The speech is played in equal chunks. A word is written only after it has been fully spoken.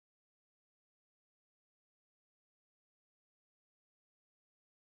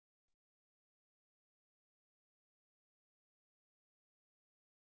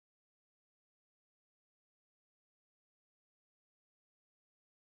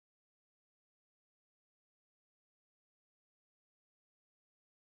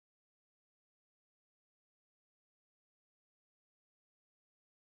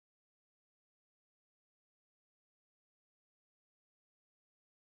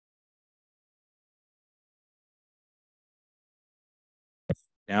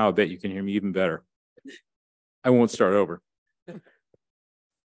Now I bet you can hear me even better. I won't start over.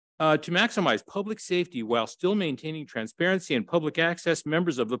 To maximize public safety while still maintaining transparency and public access,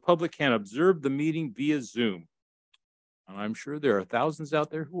 members of the public can observe the meeting via Zoom. And I'm sure there are thousands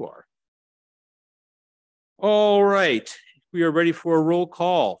out there who are. All right, we are ready for a roll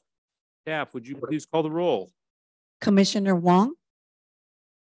call. Staff, would you please call the roll? Commissioner Wong,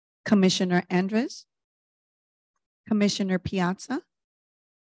 Commissioner Andres, Commissioner Piazza,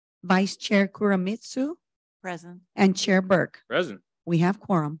 Vice Chair Kuramitsu, Present. and Chair Burke. Present. We have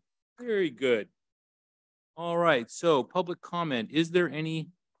quorum. Very good. All right, so public comment. Is there any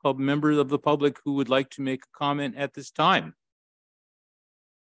members of the public who would like to make a comment at this time?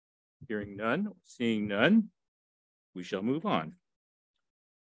 Hearing none, seeing none, we shall move on.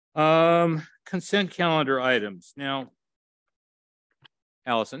 Consent calendar items. Now,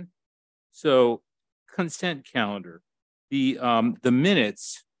 Allison, so consent calendar. The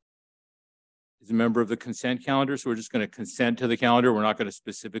minutes is a member of the consent calendar, so we're just going to consent to the calendar. We're not going to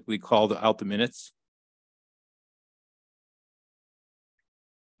specifically call out the minutes.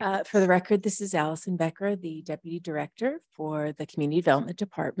 For the record, this is Allison Becker, the Deputy Director for the Community Development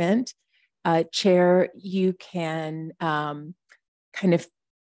Department. Chair, you can kind of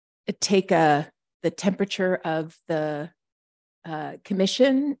take the temperature of the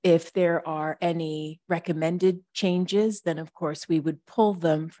commission. If there are any recommended changes, then of course we would pull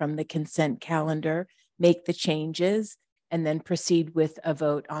them from the consent calendar, make the changes, and then proceed with a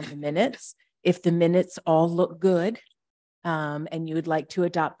vote on the minutes. If the minutes all look good and you would like to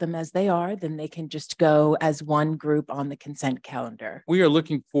adopt them as they are, then they can just go as one group on the consent calendar. We are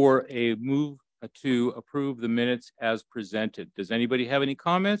looking for a move to approve the minutes as presented. Does anybody have any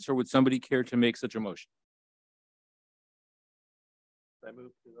comments, or would somebody care to make such a motion? I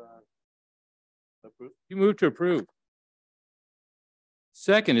move to approve. You move to approve.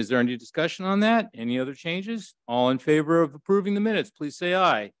 Second, is there any discussion on that? Any other changes? All in favor of approving the minutes, please say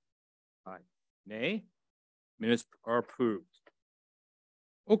aye. Aye. Nay? Minutes are approved.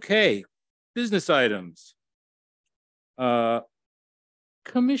 Okay, business items.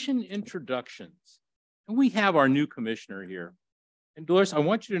 Commission introductions. And we have our new commissioner here. And Dolores, I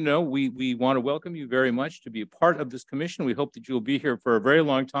want you to know we want to welcome you very much to be a part of this commission. We hope that you'll be here for a very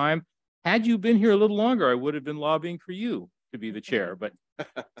long time. Had you been here a little longer, I would have been lobbying for you to be the chair. But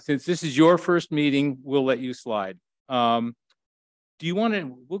since this is your first meeting, we'll let you slide. Do you want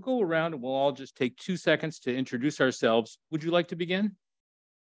to, we'll go around and we'll all just take 2 seconds to introduce ourselves. Would you like to begin?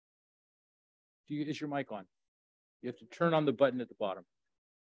 Is your mic on? You have to turn on the button at the bottom.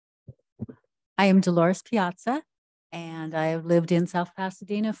 I am Dolores Piazza, and I have lived in South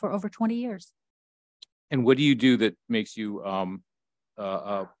Pasadena for over 20 years. And what do you do that makes you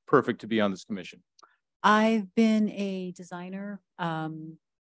perfect to be on this commission? I've been a designer,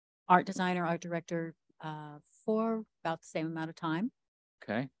 art designer, art director for about the same amount of time.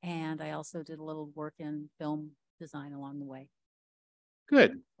 Okay. And I also did a little work in film design along the way.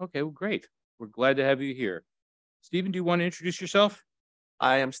 Good. Okay, well, great. We're glad to have you here. Stephen, do you want to introduce yourself?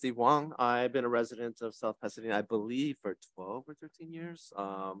 I am Steve Wong. I've been a resident of South Pasadena, I believe, for 12 or 13 years.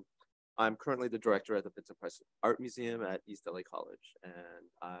 I'm currently the director at the Vincent Price Art Museum at East LA College,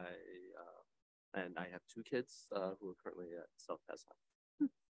 and I have 2 kids who are currently at South Pass High.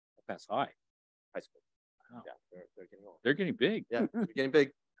 Pass High. High school. Wow. Yeah, they're getting old. They're getting big. Yeah, they're getting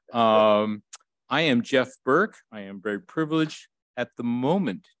big. I am Jeff Burke. I am very privileged at the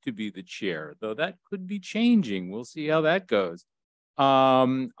moment to be the chair, though that could be changing. We'll see how that goes.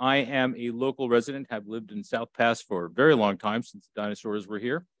 I am a local resident, have lived in South Pass for a very long time, since the dinosaurs were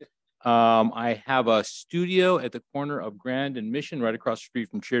here. I have a studio at the corner of Grand and Mission, right across the street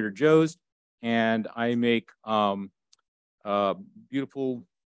from Trader Joe's, and I make beautiful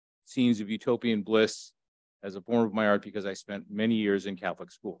scenes of utopian bliss as a form of my art because I spent many years in Catholic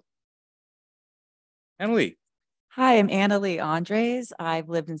school. Annalie. Hi, I'm Annalie Andres. I've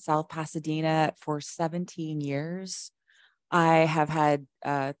lived in South Pasadena for 17 years. I have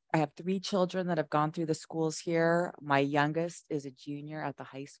 3 children that have gone through the schools here. My youngest is a junior at the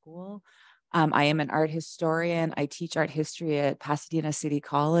high school. I am an art historian. I teach art history at Pasadena City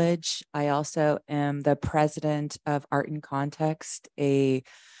College. I also am the president of Art in Context, a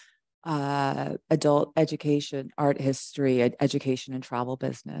adult education, art history, education and travel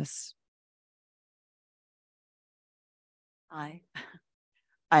business. Hi,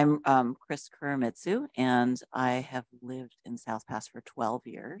 I'm Chris Kuramitsu, and I have lived in South Pass for 12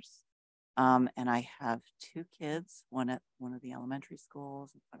 years. And I have 2 kids, one at one of the elementary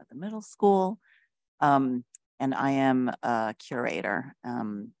schools, one at the middle school. And I am a curator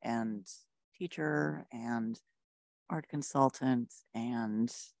and teacher and art consultant,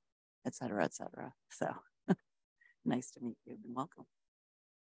 and et cetera, et cetera. So nice to meet you and welcome.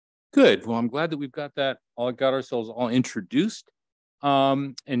 Good. Well, I'm glad that we've got ourselves all introduced.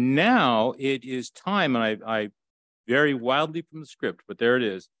 And now it is time, and I vary wildly from the script, but there it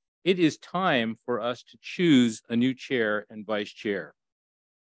is. It is time for us to choose a new chair and vice chair.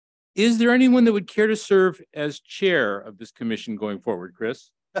 Is there anyone that would care to serve as chair of this commission going forward,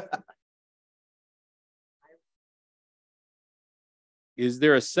 Chris? Is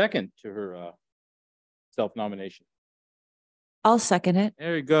there a second to her self-nomination? I'll second it.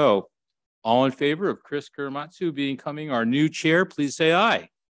 There you go. All in favor of Chris Kuramatsu becoming our new chair, please say aye.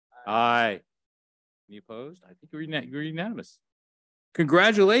 Aye. Any opposed? I think you're unanimous.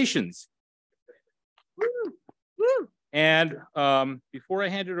 Congratulations. Woo, woo. And before I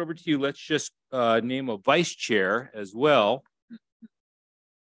hand it over to you, let's just name a vice chair as well.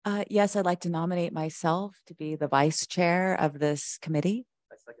 Yes, I'd like to nominate myself to be the vice chair of this committee.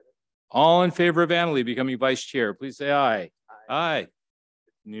 All in favor of Annalee becoming vice chair, please say aye. Aye.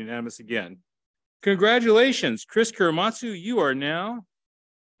 Unanimous again. Congratulations, Chris Kuramatsu. You are now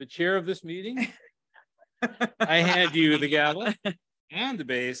the chair of this meeting. I hand you the gavel and the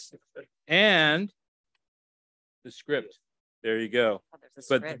bass and the script. There you go. Oh, there's a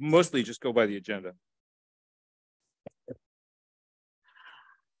But script. mostly just go by the agenda.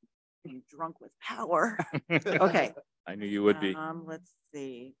 Being drunk with power. Okay. I knew you would be. Let's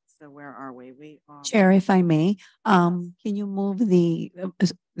see. So where are we? We are. Chair, if I may, can you move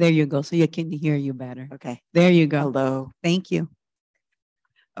there you go, so you can hear you better. Okay. There you go. Hello. Thank you.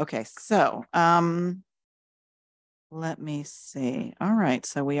 Okay. So, let me see. All right.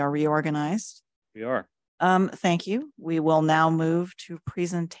 So we are reorganized. We are. Thank you. We will now move to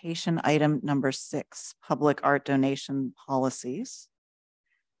presentation item number 6, public art donation policies.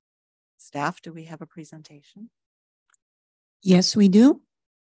 Staff, do we have a presentation? Yes, we do.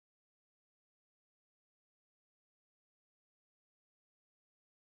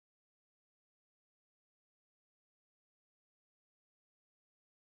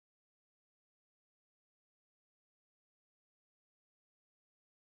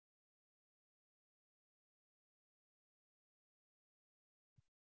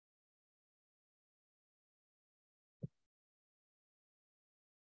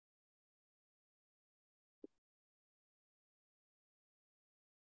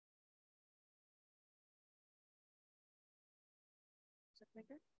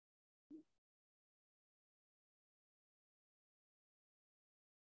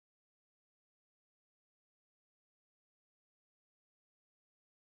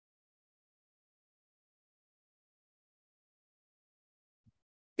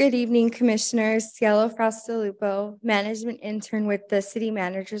 Good evening, Commissioners. Cielo Frostolupo, Management Intern with the City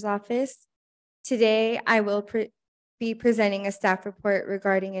Manager's Office. Today, I will be presenting a staff report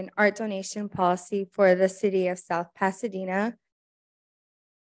regarding an art donation policy for the City of South Pasadena.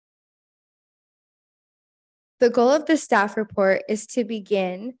 The goal of the staff report is to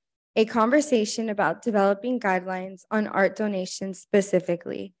begin a conversation about developing guidelines on art donations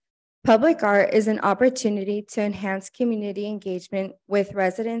specifically. Public art is an opportunity to enhance community engagement with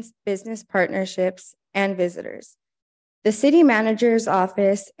residents, business partnerships, and visitors. The City Manager's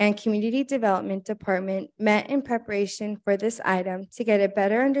Office and Community Development Department met in preparation for this item to get a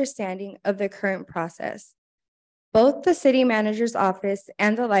better understanding of the current process. Both the City Manager's Office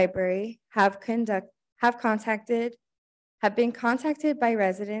and the library have been contacted by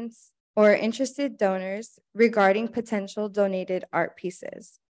residents or interested donors regarding potential donated art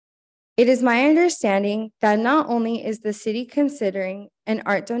pieces. It is my understanding that not only is the city considering an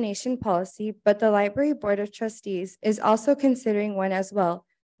art donation policy, but the Library Board of Trustees is also considering one as well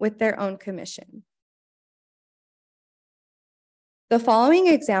with their own commission. The following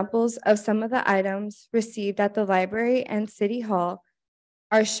examples of some of the items received at the library and City Hall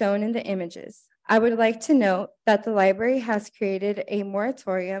are shown in the images. I would like to note that the library has created a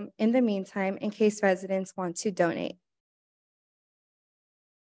moratorium in the meantime in case residents want to donate.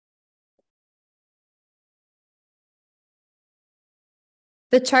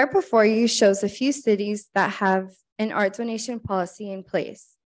 The chart before you shows a few cities that have an art donation policy in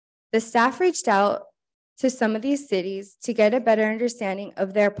place. The staff reached out to some of these cities to get a better understanding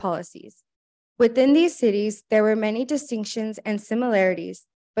of their policies. Within these cities, there were many distinctions and similarities,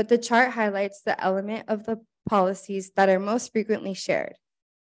 but the chart highlights the element of the policies that are most frequently shared.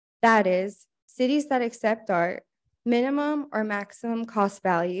 That is, cities that accept art, minimum or maximum cost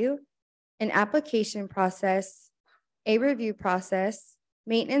value, an application process, a review process,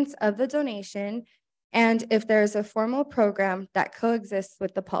 maintenance of the donation, and if there is a formal program that coexists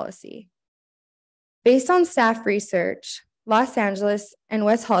with the policy. Based on staff research, Los Angeles and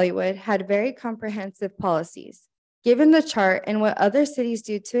West Hollywood had very comprehensive policies. Given the chart and what other cities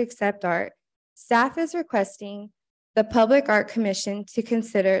do to accept art, staff is requesting the Public Art Commission to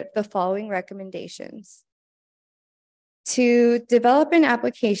consider the following recommendations. To develop an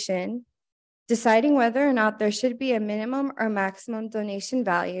application, deciding whether or not there should be a minimum or maximum donation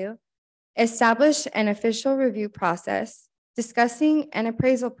value, establish an official review process, discussing an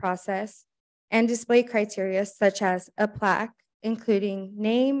appraisal process, and display criteria such as a plaque, including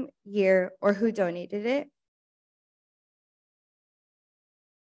name, year, or who donated it.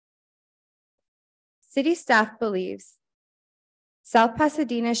 City staff believes South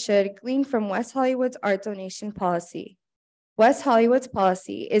Pasadena should glean from West Hollywood's art donation policy. West Hollywood's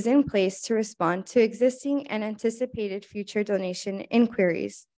policy is in place to respond to existing and anticipated future donation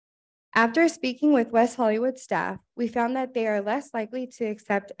inquiries. After speaking with West Hollywood staff, we found that they are less likely to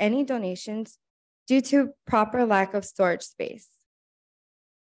accept any donations due to proper lack of storage space.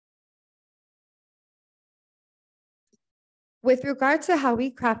 With regard to how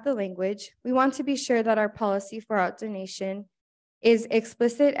we craft the language, we want to be sure that our policy for art donation is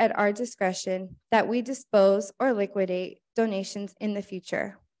explicit at our discretion, that we dispose or liquidate donations in the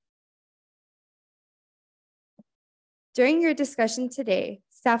future. During your discussion today,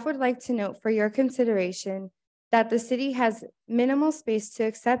 staff would like to note for your consideration that the city has minimal space to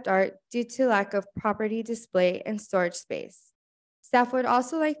accept art due to lack of property display and storage space. Staff would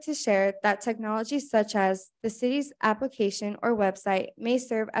also like to share that technology such as the city's application or website may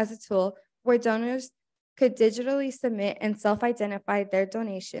serve as a tool where donors could digitally submit and self-identify their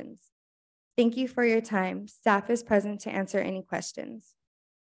donations. Thank you for your time. Staff is present to answer any questions.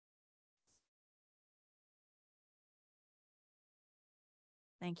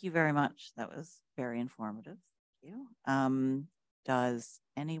 Thank you very much. That was very informative. Thank you. Does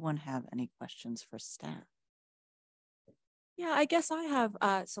anyone have any questions for staff? Yeah, I guess I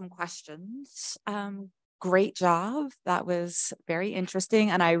have some questions. Great job. That was very interesting.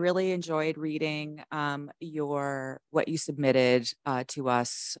 And I really enjoyed reading what you submitted to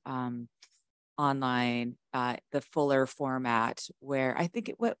us online, the fuller format, where I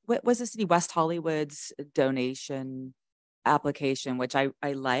think what was the city West Hollywood's donation application, which I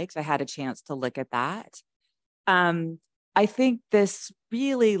liked. I had a chance to look at that. I think this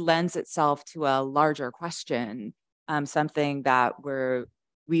really lends itself to a larger question, something that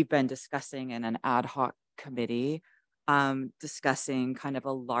we've been discussing in an ad hoc committee, discussing kind of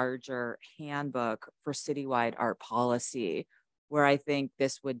a larger handbook for citywide art policy, where I think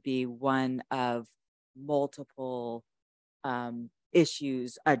this would be one of multiple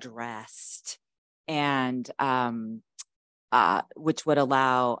issues addressed, and which would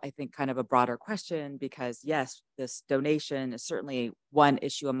allow, I think, kind of a broader question, because yes, this donation is certainly one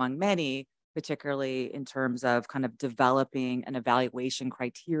issue among many, particularly in terms of kind of developing an evaluation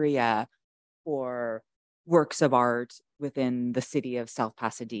criteria for works of art within the city of South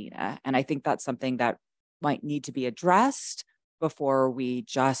Pasadena. And I think that's something that might need to be addressed before we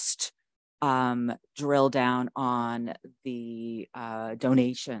just drill down on the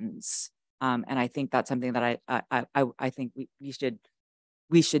donations. And I think that's something that I think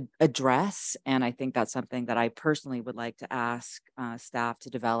we should address. And I think that's something that I personally would like to ask staff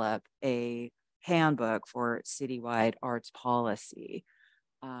to develop a handbook for citywide arts policy.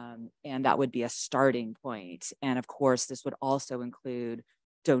 And that would be a starting point. And of course, this would also include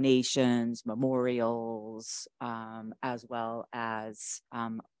donations, memorials, as well as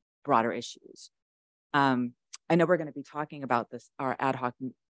broader issues. I know we're going to be talking about this, our ad hoc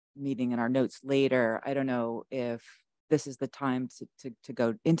meeting in our notes later. I don't know if this is the time to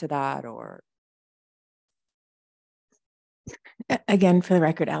go into that, or. Again, for the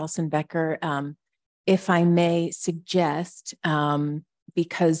record, Allison Becker, if I may suggest,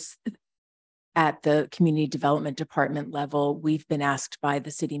 because at the community development department level, we've been asked by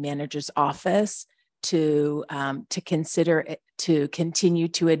the city manager's office to consider it, to continue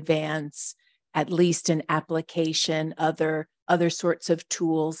to advance at least an application, other sorts of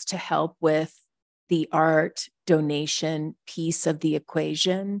tools to help with the art donation piece of the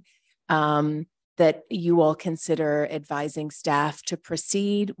equation, that you all consider advising staff to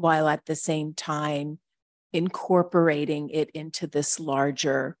proceed while at the same time incorporating it into this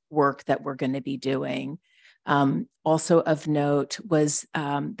larger work that we're going to be doing. Also of note was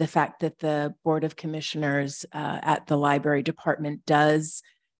the fact that the Board of Commissioners at the Library Department does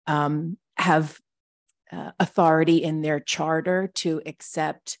have authority in their charter to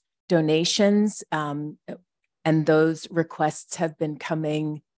accept donations, and those requests have been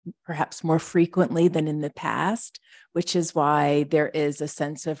coming perhaps more frequently than in the past, which is why there is a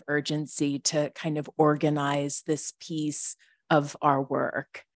sense of urgency to kind of organize this piece of our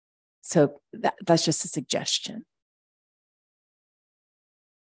work. So that's just a suggestion.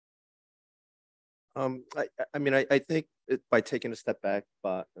 I think by taking a step back,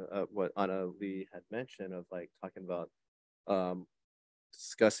 but what Anna Lee had mentioned of like talking about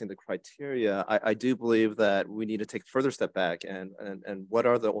discussing the criteria, I do believe that we need to take a further step back and what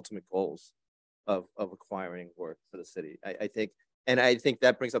are the ultimate goals of acquiring work for the city. I think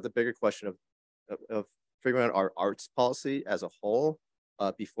that brings up the bigger question of figuring out our arts policy as a whole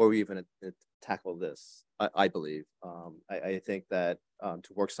before we even tackle this. I believe. I think that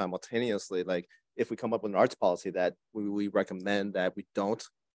to work simultaneously, like if we come up with an arts policy that we recommend that we don't,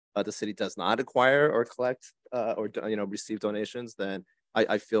 the city does not acquire or collect or receive donations, then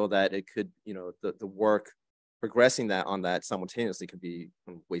I feel that it could, the work progressing that on that simultaneously could be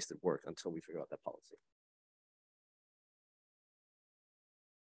wasted work until we figure out that policy.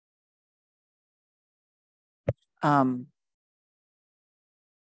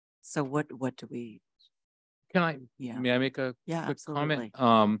 So what do we? May I make a quick absolutely.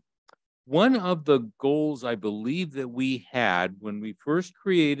 comment? One of the goals I believe that we had when we first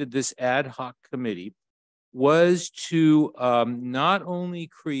created this ad hoc committee was to not only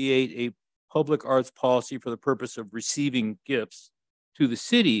create a public arts policy for the purpose of receiving gifts to the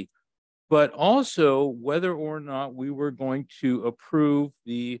city, but also whether or not we were going to approve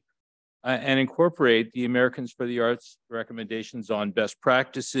and incorporate the Americans for the Arts recommendations on best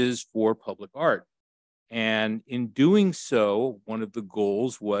practices for public art. And in doing so, one of the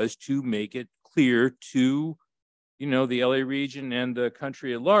goals was to make it clear to, the LA region and the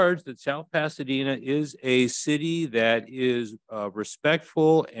country at large that South Pasadena is a city that is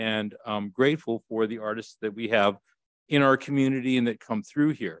respectful and grateful for the artists that we have in our community and that come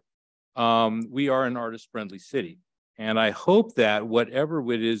through here. We are an artist-friendly city. And I hope that whatever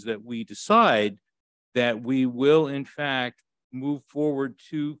it is that we decide, that we will, in fact, move forward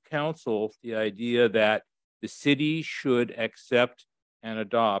to council the idea that the city should accept and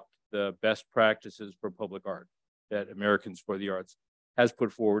adopt the best practices for public art that Americans for the Arts has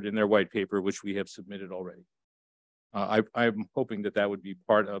put forward in their white paper, which we have submitted already. I'm hoping that would be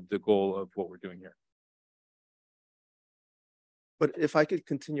part of the goal of what we're doing here. But if I could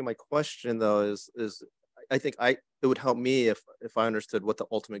continue my question though, is I think it would help me if I understood what the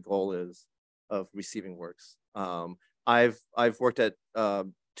ultimate goal is of receiving works. I've worked at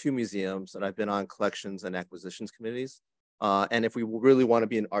 2 museums and I've been on collections and acquisitions committees. And if we really want to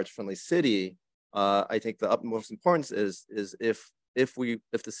be an arts-friendly city, I think the utmost importance is if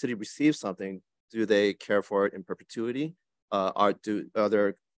the city receives something, do they care for it in perpetuity? Are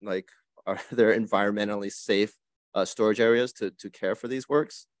there environmentally safe storage areas to care for these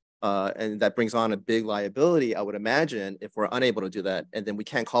works? And that brings on a big liability, I would imagine, if we're unable to do that. And then we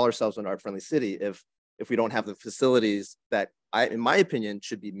can't call ourselves an art-friendly city if we don't have the facilities that in my opinion,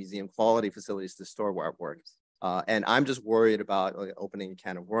 should be museum quality facilities to store artwork. And I'm just worried about opening a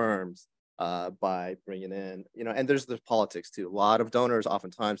can of worms by bringing in, and there's the politics too. A lot of donors,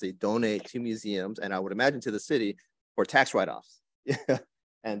 oftentimes they donate to museums and I would imagine to the city for tax write-offs.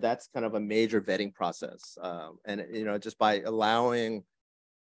 And that's kind of a major vetting process. And, just by allowing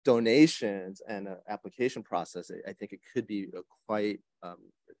donations and an application process, I think it could be a quite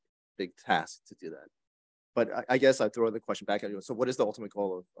big task to do that. But I guess I throw the question back at you. So what is the ultimate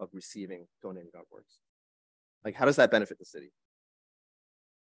goal of receiving donated artworks? Like, how does that benefit the city?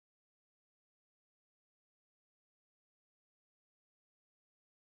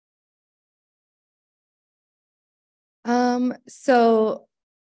 So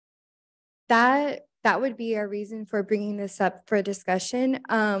that would be our reason for bringing this up for discussion.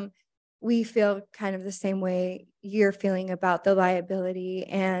 We feel kind of the same way you're feeling about the liability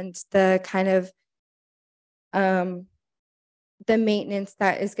and the kind of the maintenance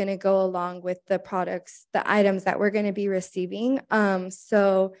that is going to go along with the products, the items that we're going to be receiving.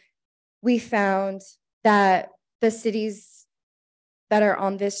 So we found that the cities that are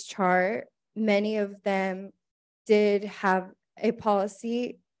on this chart, many of them did have a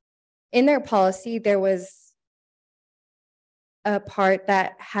policy. In their policy, there was a part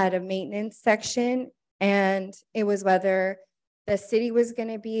that had a maintenance section, and it was whether the city was going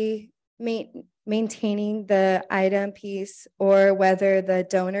to be maintaining the item piece or whether the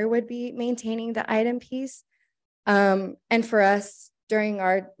donor would be maintaining the item piece. And for us, during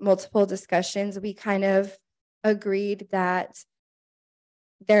our multiple discussions, we kind of agreed that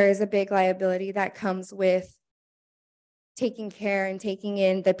there is a big liability that comes with taking care and taking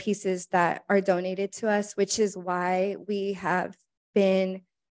in the pieces that are donated to us, which is why we have been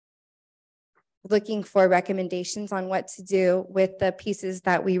looking for recommendations on what to do with the pieces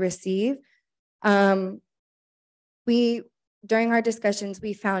that we receive. During our discussions,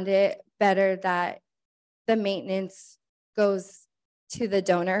 we found it better that the maintenance goes to the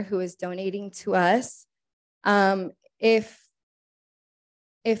donor who is donating to us. If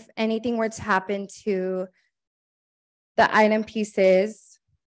anything were to happen to the item pieces,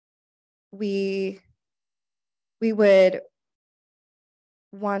 we would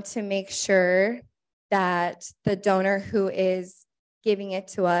want to make sure that the donor who is giving it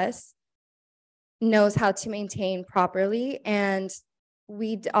to us knows how to maintain properly. And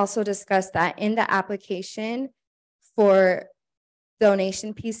we also discussed that in the application for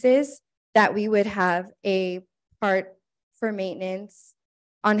donation pieces, that we would have a part for maintenance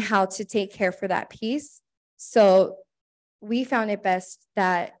on how to take care for that piece. So we found it best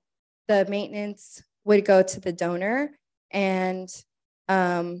that the maintenance would go to the donor, and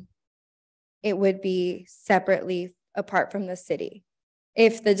it would be separately apart from the city.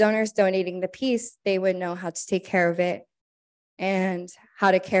 If the donor is donating the piece, they would know how to take care of it and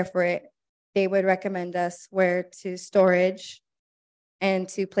how to care for it. They would recommend us where to storage and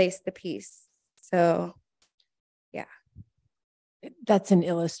to place the piece. So, yeah. That's an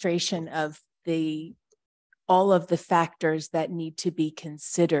illustration of all of the factors that need to be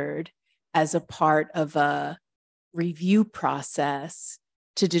considered as a part of a review process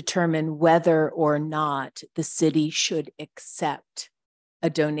to determine whether or not the city should accept a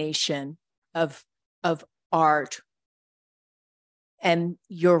donation of art. And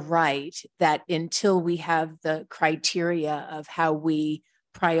you're right that until we have the criteria of how we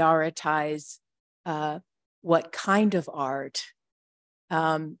prioritize what kind of art,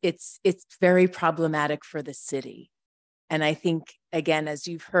 it's very problematic for the city. And I think, again, as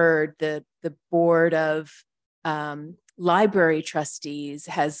you've heard, the board of library trustees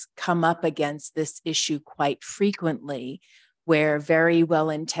has come up against this issue quite frequently, where very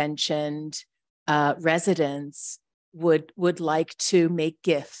well-intentioned residents would like to make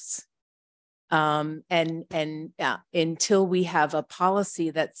gifts. And until we have a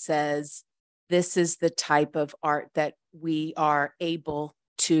policy that says this is the type of art that we are able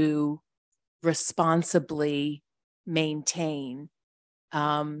to responsibly maintain,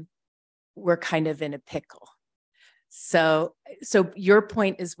 we're kind of in a pickle. So your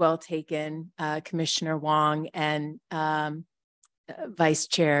point is well taken, Commissioner Wong, and Vice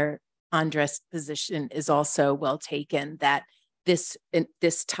Chair Andres' position is also well taken, that this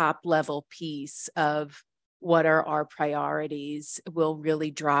top level piece of what are our priorities will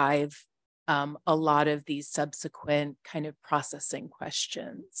really drive a lot of these subsequent kind of processing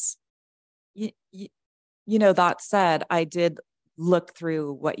questions. You know, that said, I did look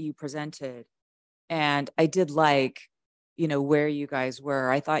through what you presented, and I did like, you know, where you guys were.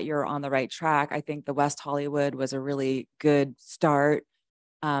 I thought you were on the right track. I think the West Hollywood was a really good start.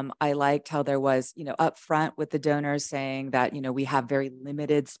 I liked how there was, you know, up front with the donors saying that, you know, we have very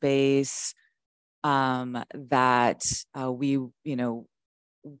limited space, that we, you know,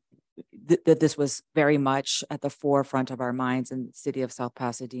 that this was very much at the forefront of our minds in the city of South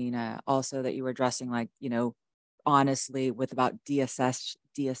Pasadena. Also that you were addressing, like, you know, honestly, with about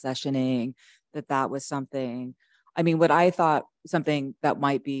deaccessioning, that was something. I mean, what I thought something that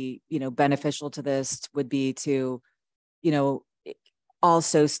might be, you know, beneficial to this would be to, you know,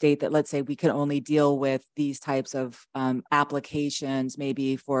 also state that, let's say we can only deal with these types of applications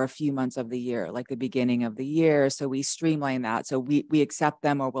maybe for a few months of the year, like the beginning of the year. So we streamline that. So we accept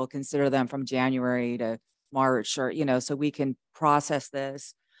them, or we'll consider them from January to March, or, you know, so we can process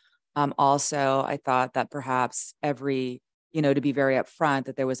this. Also, I thought that perhaps every, you know, to be very upfront,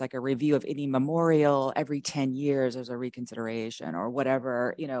 that there was like a review of any memorial every 10 years as a reconsideration or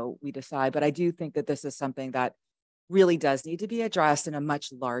whatever, you know, we decide. But I do think that this is something that really does need to be addressed in a much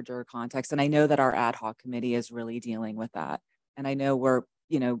larger context. And I know that our ad hoc committee is really dealing with that. And I know we're,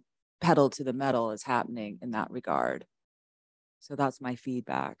 you know, pedal to the metal is happening in that regard. So that's my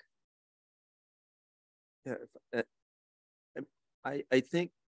feedback. Yeah, I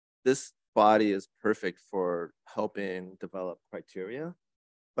think this body is perfect for helping develop criteria.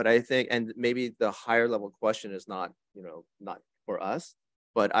 But I think, and maybe the higher level question is not, you know, not for us,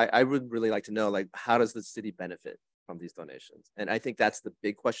 but I would really like to know, like, how does the city benefit from these donations? And I think that's the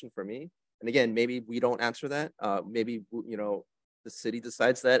big question for me. And again, maybe we don't answer that. Maybe, you know, the city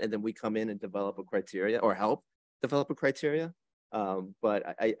decides that, and then we come in and develop a criteria, or help develop a criteria.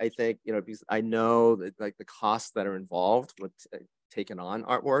 But I think, you know, because I know that, like, the costs that are involved with taking on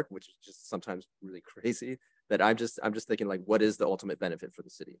artwork, which is just sometimes really crazy, that I'm just thinking, like, what is the ultimate benefit for the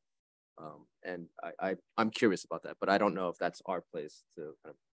city? And I'm curious about that, but I don't know if that's our place to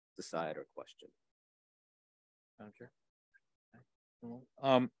kind of decide or question. Madam Chair?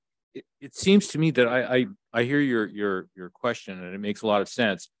 It seems to me that I hear your question, and it makes a lot of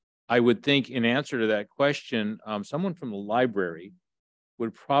sense. I would think in answer to that question, someone from the library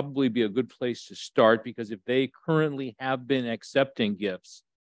would probably be a good place to start, because if they currently have been accepting gifts,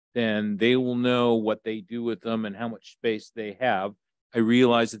 then they will know what they do with them and how much space they have. I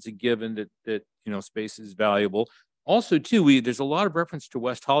realize it's a given that space is valuable. Also, too, there's a lot of reference to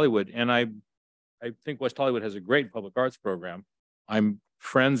West Hollywood, and I think West Hollywood has a great public arts program. I'm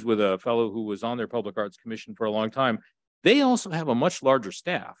friends with a fellow who was on their public arts commission for a long time. They also have a much larger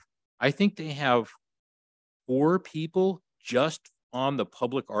staff. I think they have 4 people just on the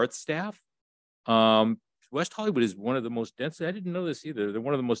public arts staff. West Hollywood is one of the most densely, I didn't know this either, they're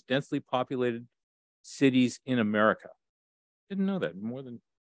one of the most densely populated cities in America. Didn't know that, more than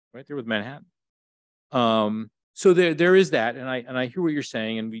right there with Manhattan. So there is that, and I hear what you're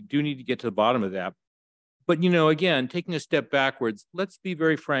saying, and we do need to get to the bottom of that. But again, taking a step backwards, let's be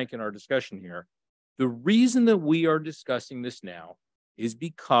very frank in our discussion here. The reason that we are discussing this now is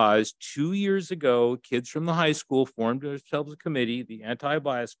because 2 years ago, kids from the high school formed themselves a committee, the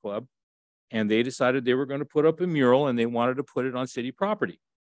Anti-Bias Club, and they decided they were going to put up a mural, and they wanted to put it on city property.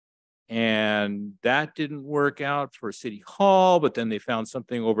 And that didn't work out for City Hall, but then they found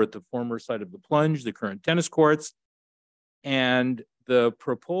something over at the former site of the Plunge, the current tennis courts. And the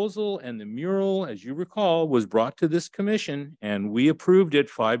proposal and the mural, as you recall, was brought to this commission, and we approved it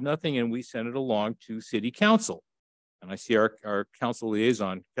 5-0, and we sent it along to City Council. And I see our council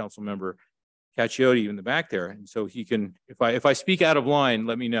liaison, council member Cacchiotti in the back there. And so he can, if I speak out of line,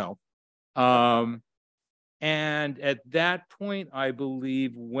 let me know. And at that point, I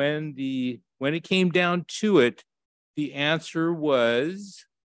believe when it came down to it, the answer was,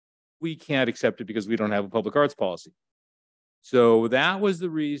 we can't accept it because we don't have a public arts policy. So that was the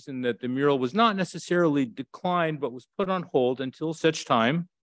reason that the mural was not necessarily declined, but was put on hold until such time,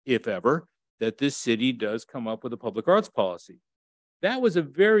 if ever, that this city does come up with a public arts policy. That was a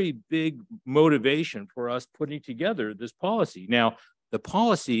very big motivation for us putting together this policy. Now, the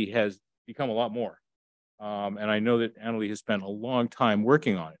policy has become a lot more. And I know that Annalie has spent a long time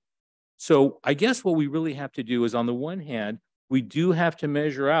working on it. So I guess what we really have to do is, on the one hand, we do have to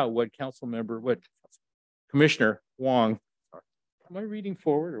measure out what Commissioner Wong, am I reading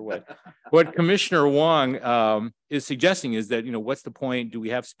forward or what? What Commissioner Wong is suggesting is that, what's the point? Do we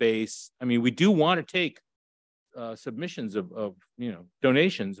have space? I mean, we do want to take submissions of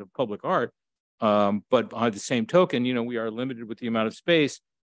donations of public art, but by the same token, we are limited with the amount of space.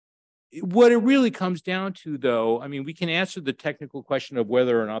 What it really comes down to, though, I mean, we can answer the technical question of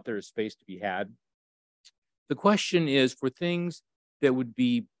whether or not there is space to be had. The question is for things that would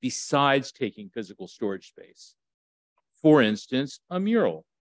be besides taking physical storage space. For instance, a mural.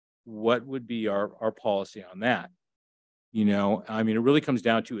 What would be our policy on that? I mean, it really comes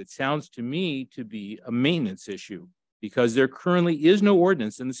down to, it sounds to me to be a maintenance issue, because there currently is no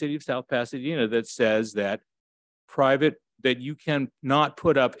ordinance in the city of South Pasadena that says that that you can not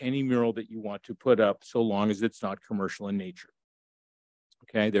put up any mural that you want to put up so long as it's not commercial in nature.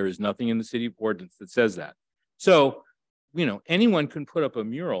 Okay, there is nothing in the city ordinance that says that. So, anyone can put up a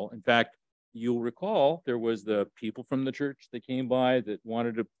mural. In fact, you'll recall there was the people from the church that came by that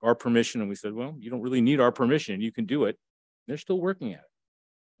wanted our permission, and we said, well, you don't really need our permission, you can do it. They're still working at it.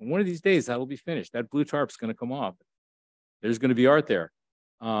 And one of these days that'll be finished. That blue tarp's going to come off. There's going to be art there.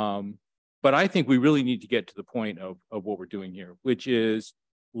 But I think we really need to get to the point of what we're doing here, which is,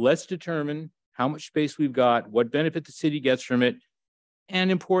 let's determine how much space we've got, what benefit the city gets from it, and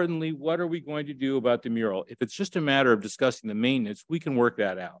importantly, what are we going to do about the mural? If it's just a matter of discussing the maintenance, we can work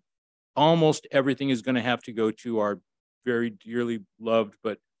that out. Almost everything is going to have to go to our very dearly loved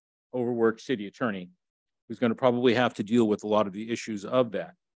but overworked city attorney, who's going to probably have to deal with a lot of the issues of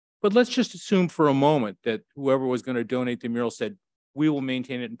that. But let's just assume for a moment that whoever was going to donate the mural said, we will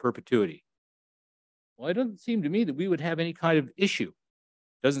maintain it in perpetuity. Well, it doesn't seem to me that we would have any kind of issue.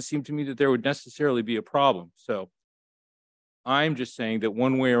 It doesn't seem to me that there would necessarily be a problem. So I'm just saying that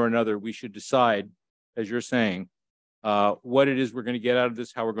one way or another, we should decide, as you're saying, what it is we're going to get out of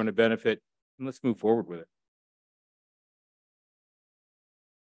this, how we're going to benefit, and let's move forward with it.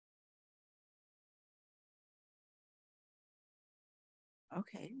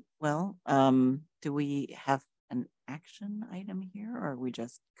 Okay, well, do we have an action item here, or are we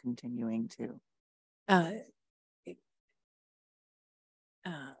just continuing to?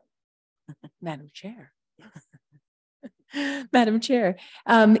 Madam Chair. Madam Chair,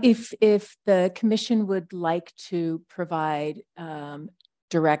 if the commission would like to provide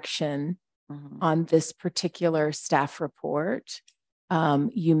direction on this particular staff report,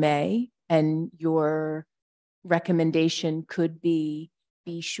 you may, and your recommendation could be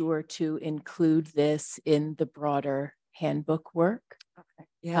sure to include this in the broader handbook work. Okay.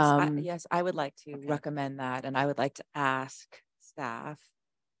 Yes, I would like to recommend that, and I would like to ask staff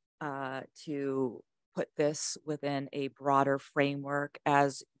to put this within a broader framework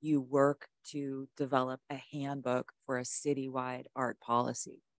as you work to develop a handbook for a citywide art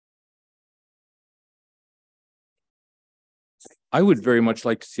policy. I would very much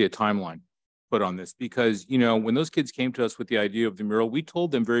like to see a timeline put on this because, you know, when those kids came to us with the idea of the mural, we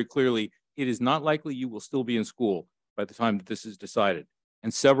told them very clearly, it is not likely you will still be in school by the time that this is decided.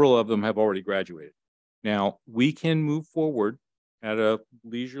 And several of them have already graduated. Now, we can move forward at a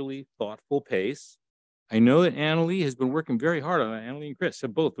leisurely, thoughtful pace. I know that Annalee has been working very hard on it. Annalee and Chris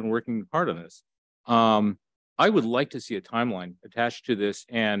have both been working hard on this. I would like to see a timeline attached to this.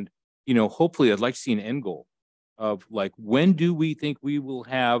 And, you know, hopefully I'd like to see an end goal of like, when do we think we will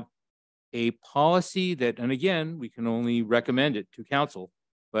have a policy that, and again, we can only recommend it to council,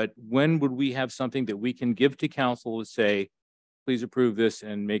 but when would we have something that we can give to council to say, please approve this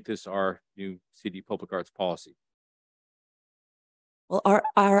and make this our new city public arts policy? Well,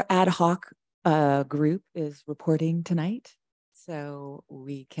 our ad hoc group is reporting tonight, so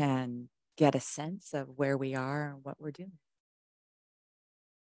we can get a sense of where we are and what we're doing.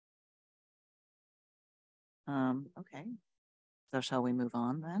 Okay. So shall we move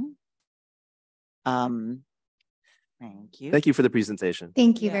on then? Thank you. Thank you for the presentation.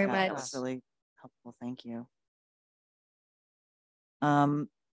 Thank you very That much. was really helpful. Thank you.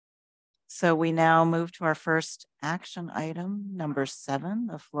 So we now move to our first action item, number 7,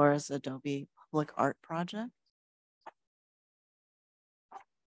 the Flores Adobe Public Art Project.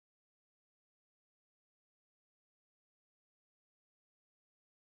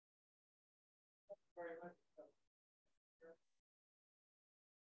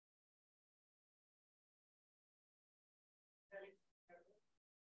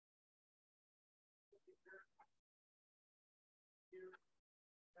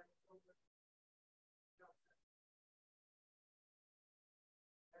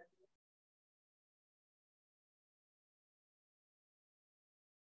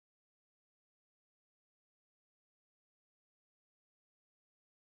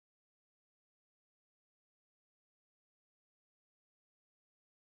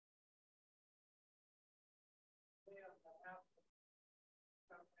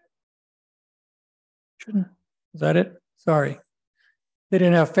 Is that it? Sorry. They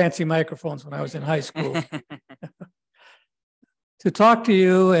didn't have fancy microphones when I was in high school. To talk to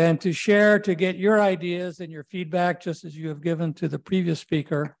you and to share, to get your ideas and your feedback, just as you have given to the previous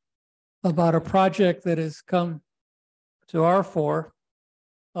speaker, about a project that has come to our fore.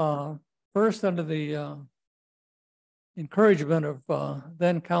 First, under the encouragement of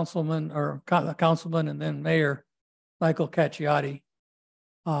then councilman and then Mayor Michael Cacciati,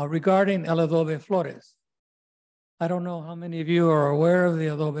 regarding El Adobe Flores. I don't know how many of you are aware of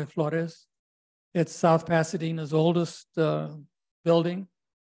the Adobe Flores. It's South Pasadena's oldest building.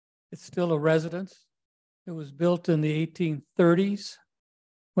 It's still a residence. It was built in the 1830s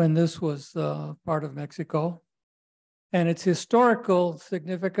when this was part of Mexico. And its historical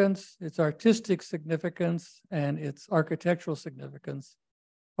significance, its artistic significance, and its architectural significance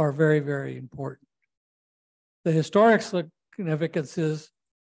are very, very important. The historic significance is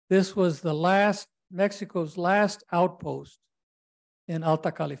this was the Mexico's last outpost in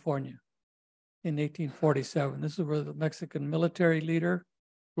Alta California in 1847. This is where the Mexican military leader,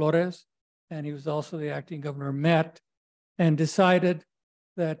 Flores, and he was also the acting governor, met and decided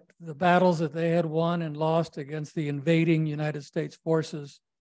that the battles that they had won and lost against the invading United States forces,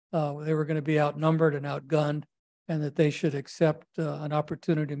 they were going to be outnumbered and outgunned, and that they should accept an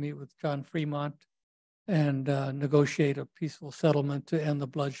opportunity to meet with John Fremont and negotiate a peaceful settlement to end the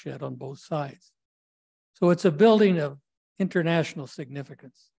bloodshed on both sides. So it's a building of international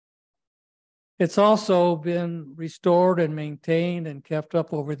significance. It's also been restored and maintained and kept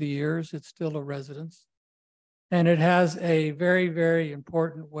up over the years. It's still a residence. And it has a very, very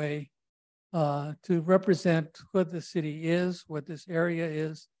important way to represent what the city is, what this area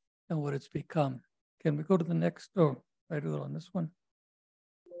is, and what it's become. Can we go to the next? Oh, I do it on this one.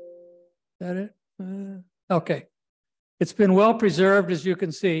 Is that it? Okay. It's been well preserved, as you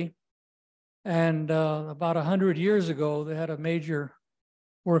can see. And about 100 years ago, they had a major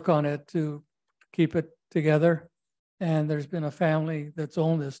work on it to keep it together. And there's been a family that's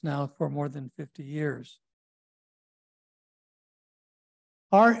owned this now for more than 50 years.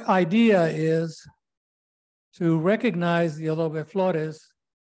 Our idea is to recognize the Adobe Flores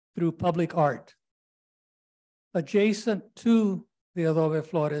through public art. Adjacent to the Adobe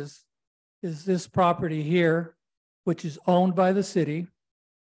Flores is this property here, which is owned by the city.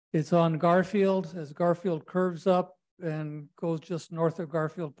 It's on Garfield. As Garfield curves up and goes just north of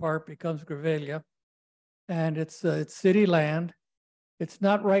Garfield Park, becomes Grevillea. And it's city land. It's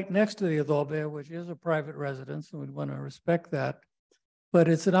not right next to the Adobe, which is a private residence, and we want to respect that. But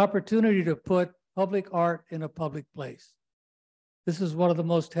it's an opportunity to put public art in a public place. This is one of the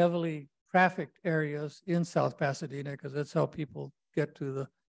most heavily trafficked areas in South Pasadena because that's how people get to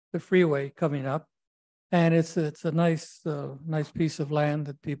the freeway coming up. And it's a nice piece of land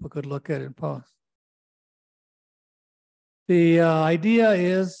that people could look at and pause. The idea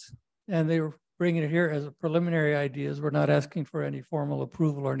is, and they were bringing it here as a preliminary ideas, we're not asking for any formal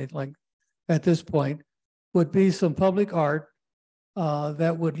approval or anything like at this point, would be some public art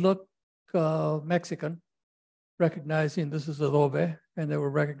that would look Mexican, recognizing this is adobe, and they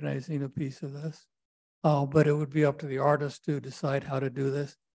were recognizing a piece of this. But it would be up to the artist to decide how to do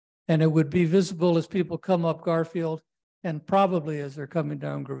this. And it would be visible as people come up Garfield and probably as they're coming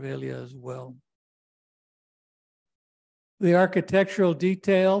down Grevillea as well. The architectural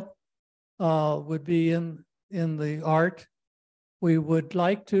detail would be in the art. We would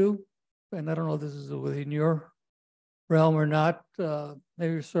like to, and I don't know if this is within your realm or not,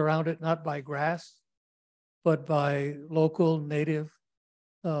 maybe surround it not by grass, but by local native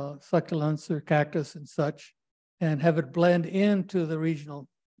succulents or cactus and such, and have it blend into the regional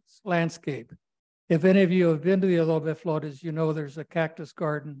landscape. If any of you have been to the Adobe Flores, you know there's a cactus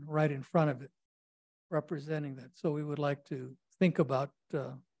garden right in front of it representing that. So we would like to think about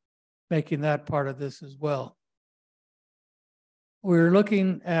making that part of this as well. We're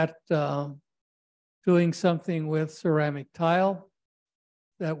looking at doing something with ceramic tile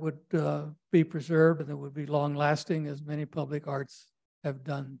that would be preserved and that would be long lasting, as many public arts have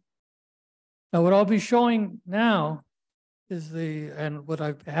done. Now, what I'll be showing now is and what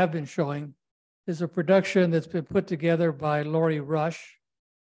I have been showing is a production that's been put together by Lori Rush,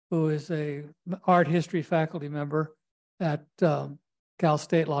 who is a art history faculty member at Cal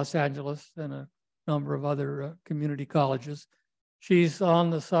State Los Angeles and a number of other community colleges. She's on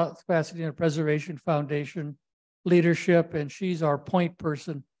the South Pasadena Preservation Foundation leadership, and she's our point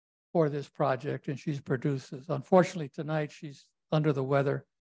person for this project, and she's produced this. Unfortunately, tonight she's under the weather,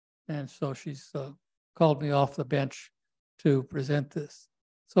 and so she's called me off the bench to present this.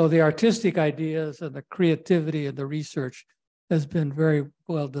 So the artistic ideas and the creativity and the research has been very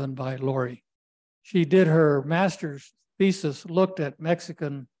well done by Lori. She did her master's thesis, looked at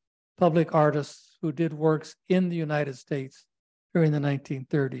Mexican public artists who did works in the United States during the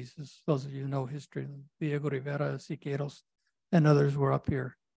 1930s. As those of you who know history, Diego Rivera, Siqueiros, and others were up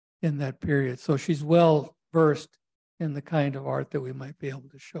here in that period. So she's well versed in the kind of art that we might be able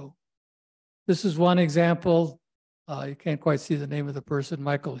to show. This is one example. You can't quite see the name of the person,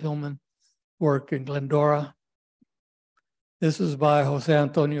 Michael Hillman, work in Glendora. This is by Jose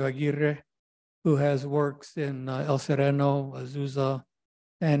Antonio Aguirre, who has works in El Sereno, Azusa,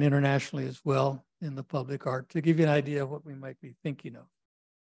 and internationally as well in the public art, to give you an idea of what we might be thinking of.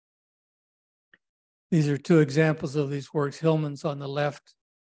 These are two examples of these works. Hillman's on the left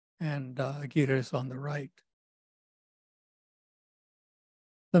and Aguirre's on the right.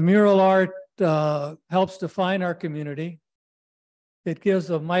 The mural art helps define our community. It gives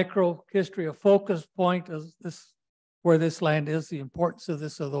a micro history, a focus point of this, where this land is, the importance of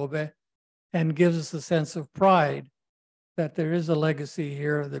this adobe, and gives us a sense of pride that there is a legacy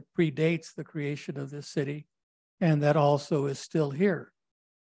here that predates the creation of this city and that also is still here.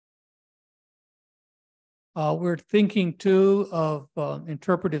 We're thinking too of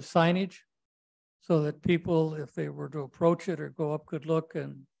interpretive signage so that people, if they were to approach it or go up, could look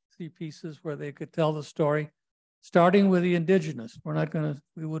and see pieces where they could tell the story, starting with the indigenous.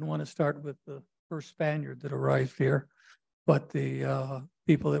 We wouldn't want to start with the first Spaniard that arrived here, but the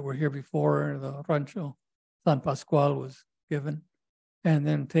people that were here before the Rancho San Pascual was given, and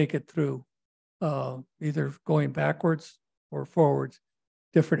then take it through either going backwards or forwards,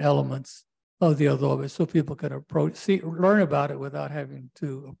 different elements of the adobe so people can learn about it without having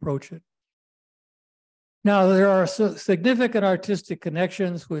to approach it. Now, there are significant artistic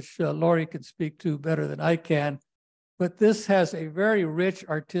connections, which Lori can speak to better than I can, but this has a very rich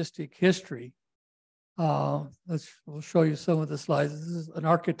artistic history. We'll show you some of the slides. This is an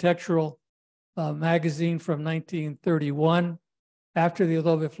architectural magazine from 1931, after the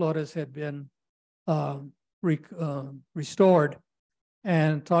Adobe Flores had been restored,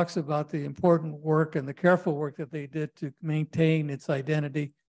 and talks about the important work and the careful work that they did to maintain its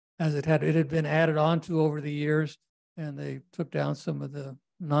identity as it had been added onto over the years, and they took down some of the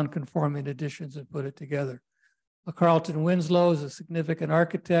non-conforming additions and put it together. Carlton Winslow is a significant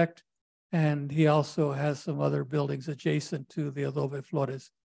architect, and he also has some other buildings adjacent to the Adobe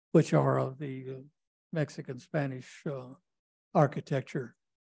Flores, which are of the Mexican Spanish architecture.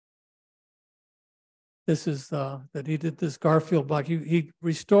 This is that he did this Garfield block. He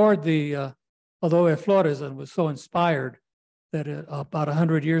restored the Adobe Flores and was so inspired that about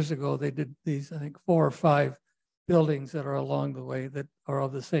 100 years ago, they did these, I think, 4 or 5 buildings that are along the way that are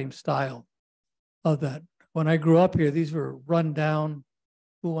of the same style of that. When I grew up here, these were run down,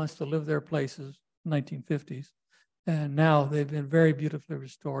 who wants to live there places, 1950s. And now they've been very beautifully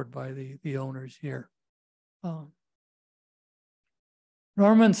restored by the owners here.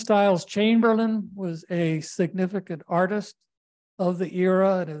 Norman Stiles Chamberlain was a significant artist of the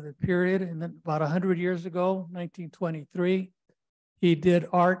era and of the period. And then about 100 years ago, 1923, he did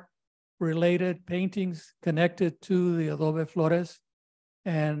art-related paintings connected to the Adobe Flores.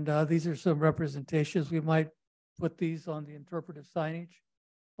 And these are some representations. We might put these on the interpretive signage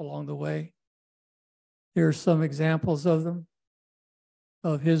along the way. Here are some examples of them,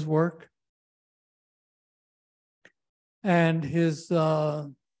 of his work. And his, I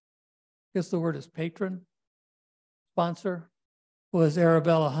guess the word is patron, sponsor, was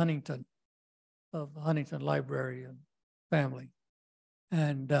Arabella Huntington of the Huntington Library and family.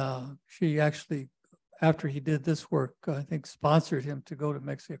 And she actually, after he did this work, I think sponsored him to go to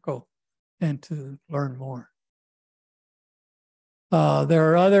Mexico and to learn more.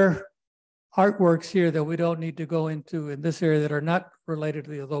 There are other artworks here that we don't need to go into in this area that are not related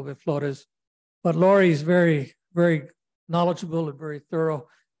to the Adobe Flores, but Lori's very, very knowledgeable and very thorough.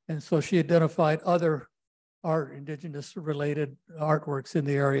 And so she identified other indigenous related artworks in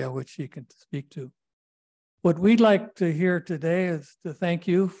the area, which she can speak to. What we'd like to hear today is to thank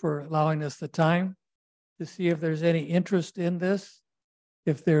you for allowing us the time to see if there's any interest in this.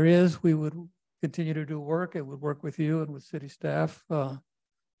 If there is, we would continue to do work. It would work with you and with city staff.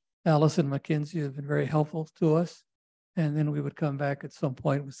 Alice and McKinsey have been very helpful to us. And then we would come back at some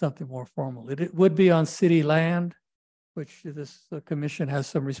point with something more formal. It would be on city land, which this commission has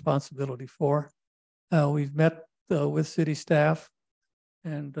some responsibility for. We've met with city staff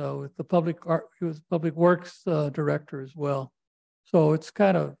and with the public works director as well. So it's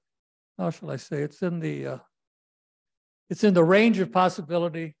kind of, how shall I say, it's in the range of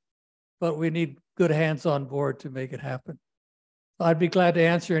possibility, but we need good hands on board to make it happen. I'd be glad to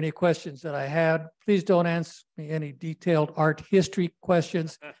answer any questions that I had. Please don't ask me any detailed art history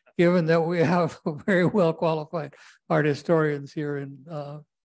questions, given that we have very well qualified art historians here, and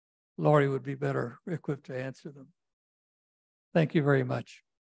Lori would be better equipped to answer them. Thank you very much.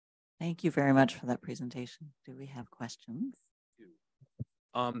 Thank you very much for that presentation. Do we have questions?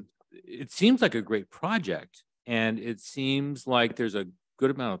 It seems like a great project, and it seems like there's a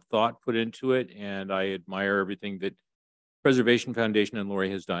good amount of thought put into it, and I admire everything that Preservation Foundation and Lori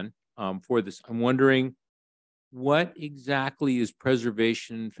has done for this. I'm wondering, what exactly is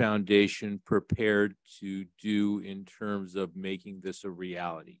Preservation Foundation prepared to do in terms of making this a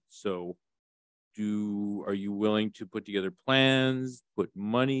reality? So are you willing to put together plans, put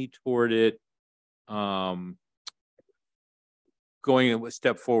money toward it? Going a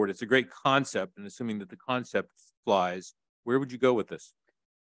step forward, it's a great concept, and assuming that the concept flies, where would you go with this?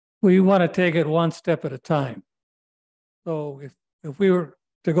 We want to take it one step at a time. So if we were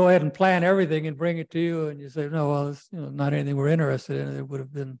to go ahead and plan everything and bring it to you, and you say, no, well, it's not anything we're interested in, it would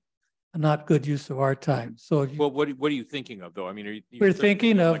have been a not good use of our time. So well, what are you thinking of, though? I mean, we're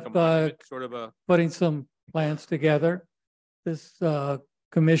thinking of like sort of a putting some plans together. This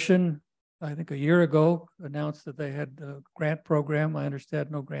commission, I think a year ago, announced that they had a grant program. I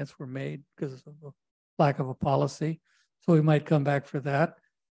understand no grants were made because of the lack of a policy. So we might come back for that.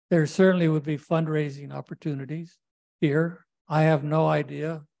 There certainly would be fundraising opportunities here. I have no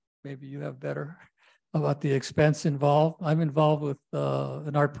idea, maybe you have better, about the expense involved. I'm involved with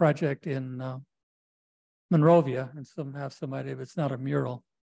an art project in Monrovia, and some have some idea, but it's not a mural,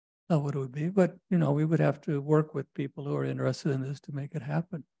 what it would be. But, we would have to work with people who are interested in this to make it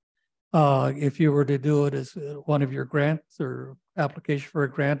happen. If you were to do it as one of your grants or application for a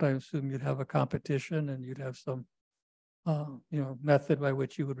grant, I assume you'd have a competition and you'd have some, method by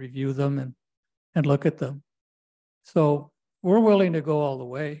which you would review them and look at them. So we're willing to go all the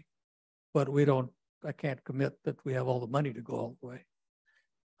way, but I can't commit that we have all the money to go all the way.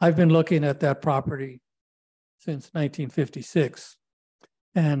 I've been looking at that property since 1956.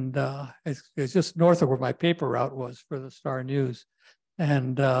 And it's just north of where my paper route was for the Star News.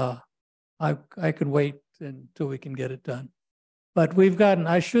 And I can wait until we can get it done. But we've gotten,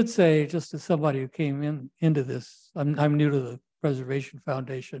 I should say, just as somebody who came into this, I'm new to the Preservation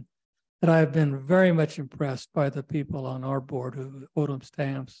Foundation. that I've been very much impressed by the people on our board who owed them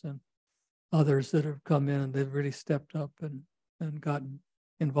stamps and others that have come in and they've really stepped up and gotten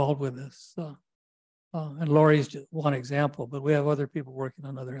involved with this. And Lori's just one example, but we have other people working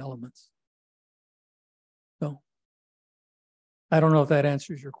on other elements. So I don't know if that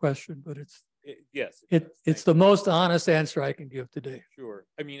answers your question, but Yes. it's the most honest answer I can give today. Sure.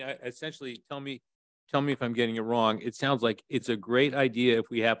 I mean, essentially, tell me if I'm getting it wrong. It sounds like it's a great idea if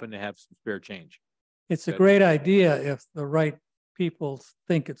we happen to have some spare change. It's a great idea if the right people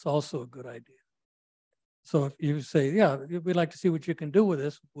think it's also a good idea. So if you say, yeah, we'd like to see what you can do with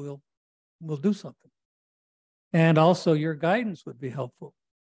this, we'll do something. And also your guidance would be helpful.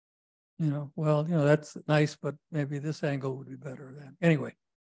 That's nice, but maybe this angle would be better than anyway.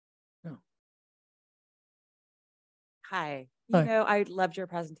 Hi. Hi. I loved your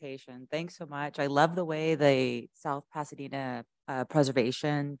presentation. Thanks so much. I love the way the South Pasadena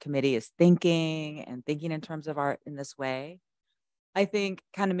Preservation Committee is thinking in terms of art in this way. I think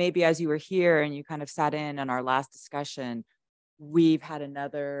kind of maybe as you were here and you kind of sat in on our last discussion, we've had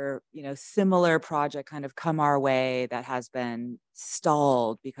another, similar project kind of come our way that has been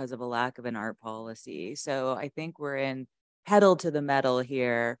stalled because of a lack of an art policy. So I think we're in pedal to the metal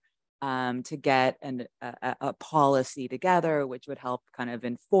here to get a policy together, which would help kind of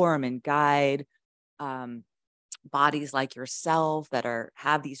inform and guide bodies like yourself that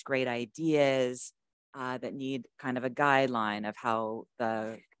have these great ideas that need kind of a guideline of how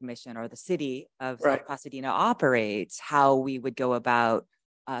the commission or the city of South Pasadena operates, how we would go about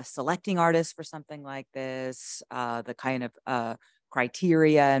selecting artists for something like this, the kind of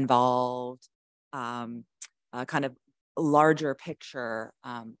criteria involved, kind of larger picture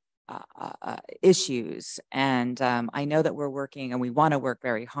issues. And I know that we're working and we want to work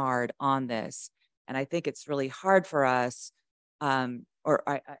very hard on this. And I think it's really hard for us, I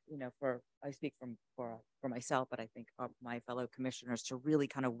speak for myself, but I think my fellow commissioners to really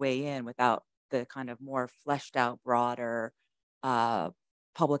kind of weigh in without the kind of more fleshed out, broader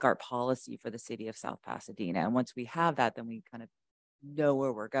public art policy for the city of South Pasadena. And once we have that, then we kind of know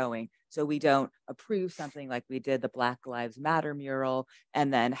where we're going. So we don't approve something like we did the Black Lives Matter mural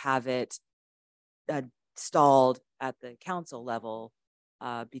and then have it stalled at the council level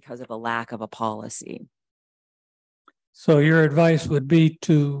because of a lack of a policy. So your advice would be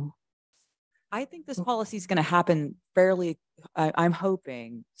to? I think this policy is going to happen fairly, I'm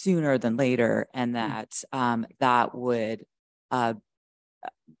hoping, sooner than later, and that that would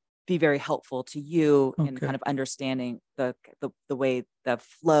be very helpful to you in kind of understanding the way, the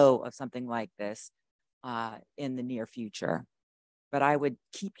flow of something like this in the near future. But I would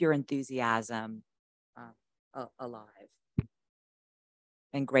keep your enthusiasm alive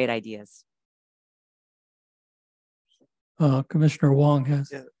and great ideas. Commissioner Wong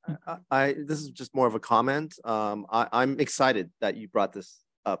has. Yeah, this is just more of a comment. I'm excited that you brought this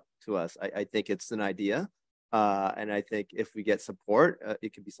up to us. I think it's an idea. And I think if we get support,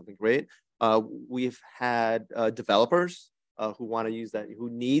 it could be something great. We've had developers who want to use that,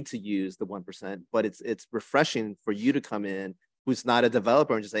 who need to use the 1%, but it's refreshing for you to come in who's not a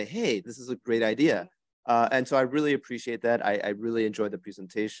developer and just say, hey, this is a great idea. And so I really appreciate that. I really enjoyed the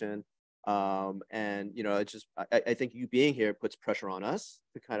presentation. And it's just, I think you being here puts pressure on us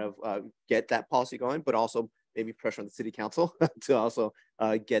to kind of get that policy going, but also maybe pressure on the city council to also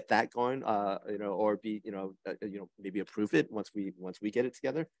get that going, or be, maybe approve it once we get it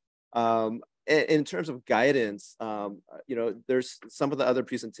together. In terms of guidance, there's some of the other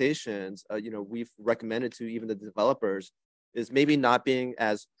presentations, we've recommended to even the developers is maybe not being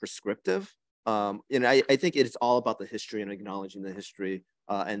as prescriptive. And I think it's all about the history and acknowledging the history.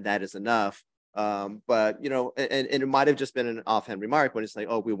 And that is enough. But, and it might have just been an offhand remark when it's like,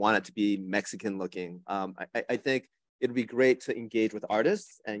 oh, we want it to be Mexican looking. I think it'd be great to engage with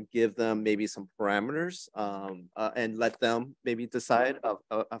artists and give them maybe some parameters and let them maybe decide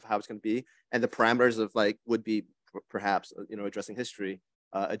of how it's going to be. And the parameters of would be perhaps, addressing history,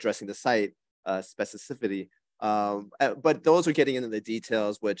 addressing the site, specificity. But those are getting into the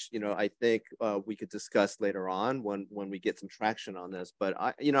details, which, I think we could discuss later on when we get some traction on this. But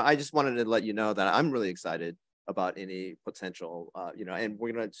I just wanted to let you know that I'm really excited about any potential, and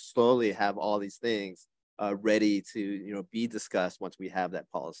we're going to slowly have all these things ready to, be discussed once we have that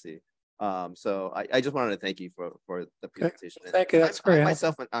policy. So I just wanted to thank you for the presentation. Thank you. That's great.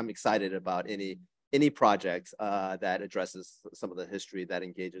 Myself, I'm excited about any project that addresses some of the history that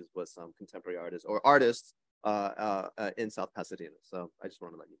engages with some contemporary artists or artists in South Pasadena. So I just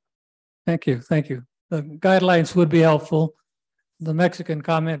want to let you know. Thank you. Thank you. The guidelines would be helpful. The Mexican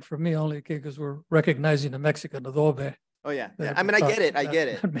comment for me only because we're recognizing the Mexican adobe. Oh yeah, yeah. that I mean, we I thought get it. I that- get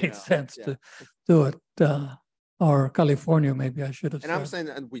it. That you made know, sense yeah. to do it, or California, maybe I should have And I'm said. saying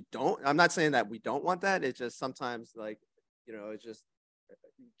that we don't. I'm not saying that we don't want that. It's just sometimes like, it's just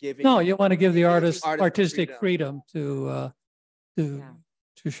giving. No, you want to give the giving artist artistic freedom. freedom to Yeah.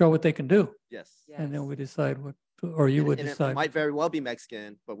 to show what they can do, Yes. and then Yes. we decide what, or you would And decide. it might very well be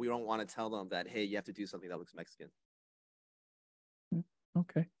Mexican, but we don't want to tell them that, hey, you have to do something that looks Mexican.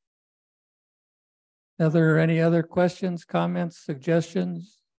 Okay. Are there any other questions, comments,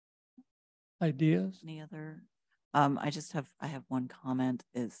 suggestions, ideas? Any other? I have one comment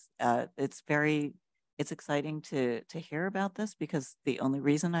is, it's exciting to hear about this because the only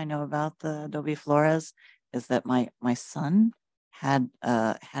reason I know about the Adobe Flores is that my son had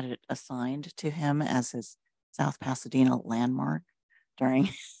it assigned to him as his South Pasadena landmark during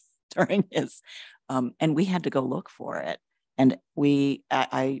during his, and we had to go look for it. And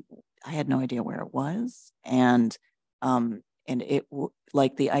I had no idea where it was. And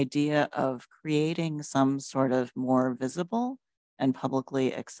like the idea of creating some sort of more visible and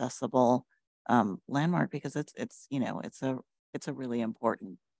publicly accessible landmark, because it's a really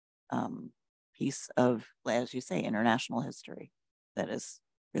important piece of, as you say, international history that is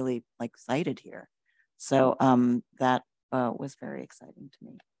really like cited here. So that was very exciting to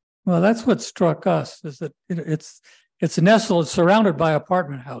me. Well, that's what struck us, is that it's nestled, surrounded by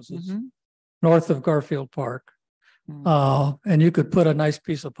apartment houses north of Garfield Park. And you could put a nice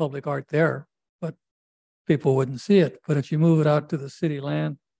piece of public art there, but people wouldn't see it. But if you move it out to the city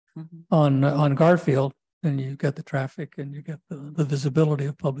land on Garfield, then you get the traffic and you get the visibility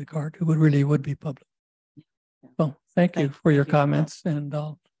of public art. It would be public. Well, thank you for your comments, and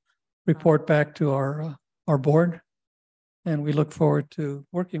I'll report back to our board, and we look forward to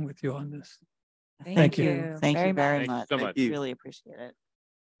working with you on this. Thank you. you Thank you very Thank you much. so I much. really appreciate it.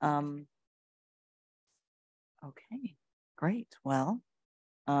 Okay, great. Well,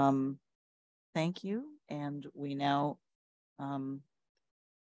 thank you. And we now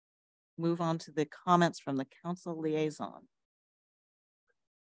move on to the comments from the council liaison.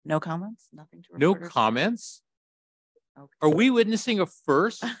 No comments? Nothing to No report? comments? Okay. Are we witnessing a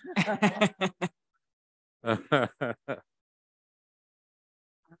first? All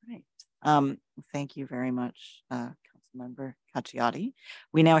right. Thank you very much, Councilmember Cacciati.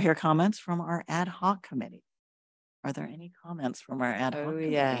 We now hear comments from our ad hoc committee. Are there any comments from our ad hoc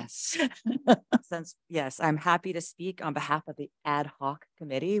committee? Yes. Yes, I'm happy to speak on behalf of the ad hoc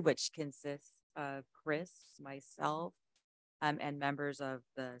committee, which consists of Chris, myself, and members of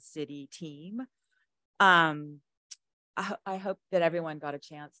the city team. I hope that everyone got a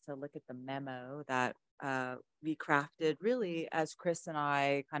chance to look at the memo that we crafted, really as Chris and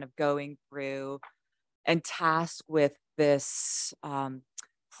I kind of going through and tasked with this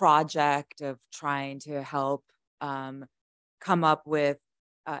project of trying to help come up with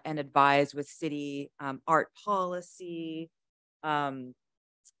and advise with city art policy.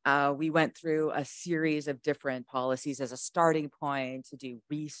 We went through a series of different policies as a starting point to do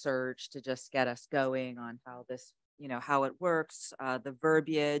research to just get us going on how this, how it works, the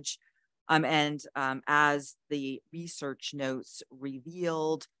verbiage. And as the research notes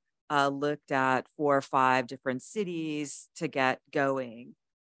revealed, looked at 4 or 5 different cities to get going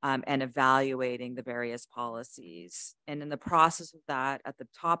and evaluating the various policies. And in the process of that, at the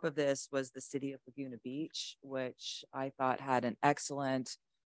top of this was the city of Laguna Beach, which I thought had an excellent,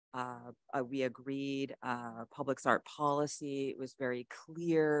 we agreed, public art policy. It was very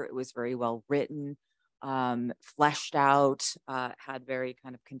clear. It was very well written. Fleshed out, had very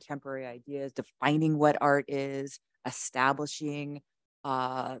kind of contemporary ideas, defining what art is, establishing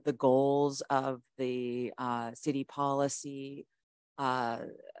the goals of the city policy.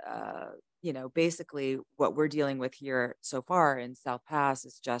 Basically what we're dealing with here so far in South Pass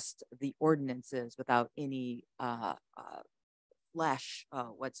is just the ordinances without any flesh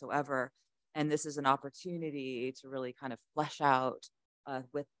whatsoever. And this is an opportunity to really kind of flesh out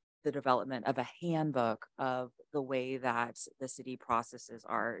with the development of a handbook of the way that the city processes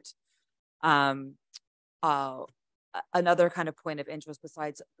art. Another kind of point of interest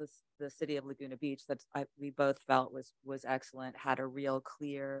besides the city of Laguna Beach that we both felt was excellent, had a real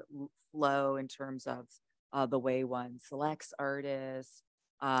clear flow in terms of the way one selects artists,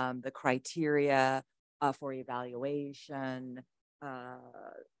 the criteria for evaluation,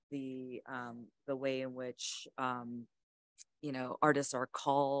 the way in which artists are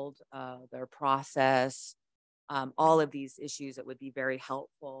called, their process, all of these issues that would be very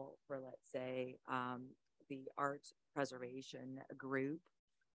helpful for, let's say, the arts preservation group.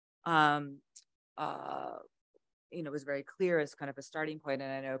 you know, was very clear as kind of a starting point.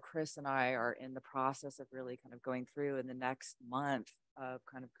 And I know Chris and I are in the process of really kind of going through in the next month of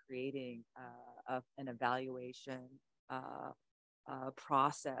kind of creating an evaluation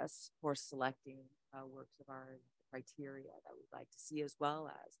process for selecting works of art criteria that we'd like to see, as well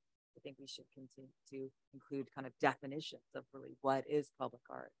as I think we should continue to include kind of definitions of really what is public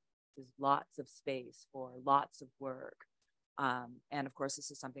art. There's lots of space for lots of work. And of course,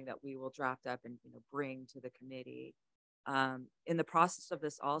 this is something that we will draft up and, you know, bring to the committee. In the process of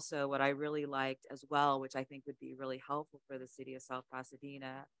this also, what I really liked as well, which I think would be really helpful for the city of South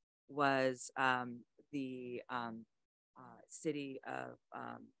Pasadena, was the city of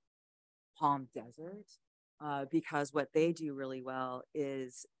Palm Desert. Because what they do really well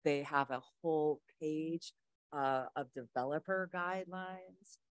is they have a whole page of developer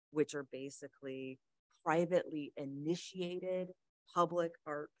guidelines, which are basically privately initiated public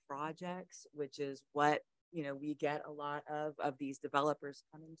art projects, which is what, you know, we get a lot of these developers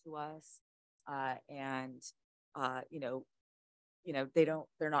coming to us. And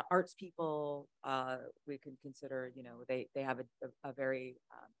they're not arts people. We can consider, you know, they have a very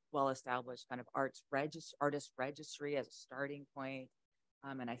well-established kind of artist registry as a starting point.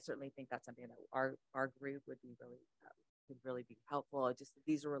 And I certainly think that's something that our group would be really be helpful. Just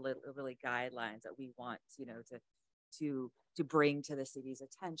these are really guidelines that we want, you know, to bring to the city's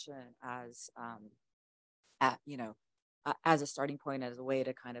attention as as a starting point, as a way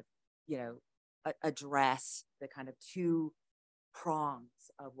to kind of, you know, address the kind of two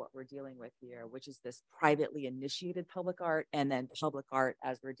prongs of what we're dealing with here, which is this privately initiated public art and then public art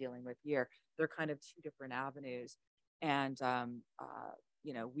as we're dealing with here. They're kind of two different avenues, and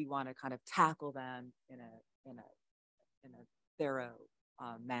you know, we want to kind of tackle them in a thorough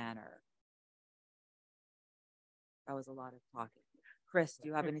manner. That was a lot of talking. Chris, do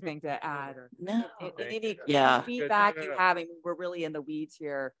you have anything to add, or No. any Yeah. feedback you have? I mean, we're really in the weeds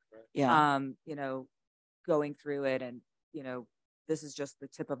here. Yeah. You know, going through it, and you know, this is just the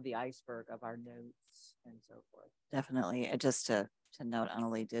tip of the iceberg of our notes and so forth. Definitely. Just to note,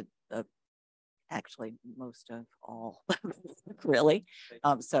 Annalie did actually most of all, really.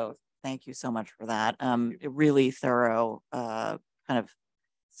 So thank you so much for that. A really thorough kind of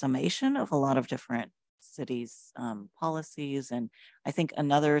summation of a lot of different cities' policies. And I think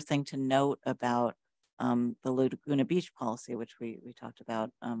another thing to note about the Laguna Beach policy, which we talked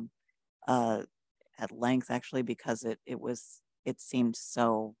about at length, actually, because it seemed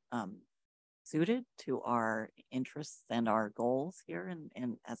so suited to our interests and our goals here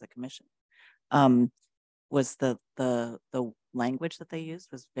and as a commission. Was the language that they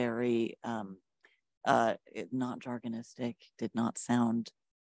used was very not jargonistic, did not sound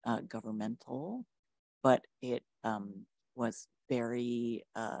governmental, but it was very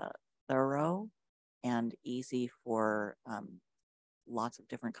thorough and easy for lots of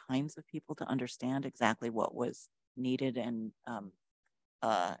different kinds of people to understand exactly what was needed and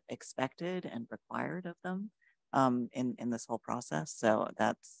expected and required of them in this whole process. So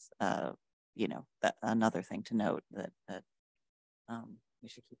that's you know, that another thing to note that we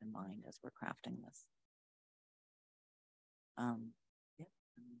should keep in mind as we're crafting this. Yeah.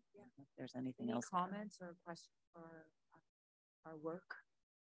 If there's anything Any else, comments or questions for our work?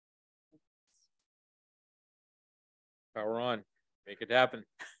 Power on, make it happen.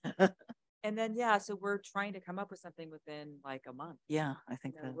 And then, yeah, so we're trying to come up with something within like a month. yeah, I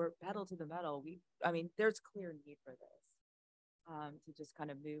think You know, that we're pedal to the metal. I mean, there's clear need for this to just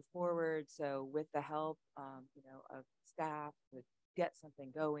kind of move forward. So with the help, you know, of staff, to get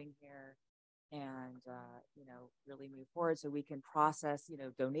something going here and, you know, really move forward so we can process, you know,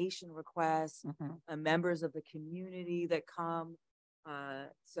 donation requests, members of the community that come.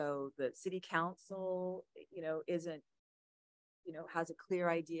 So the city council, you know, isn't, you know, has a clear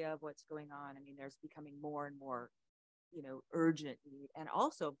idea of what's going on. I mean, there's becoming more and more, you know, urgent need. And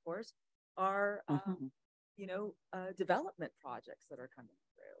also, of course, our, you know, development projects that are coming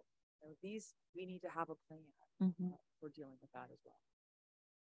through. You know, these, we need to have a plan for dealing with that as well.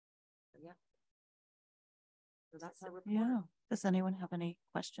 So, yeah. So that's our report. yeah. Does anyone have any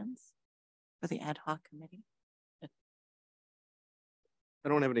questions for the ad hoc committee? I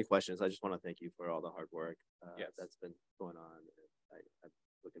don't have any questions. I just want to thank you for all the hard work Yes. that's been going on. I'm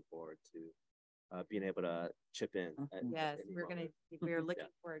looking forward to being able to chip in. at Yes, any we're moment. we're looking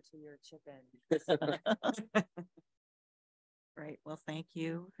forward to your chip in. Great. Well, thank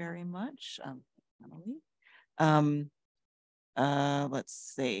you very much, Emily. Let's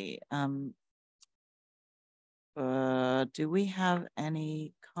see. Do we have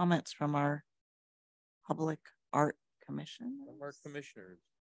any comments from our public art commission? From our commissioners,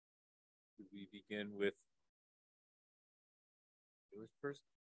 do we begin with Newest person?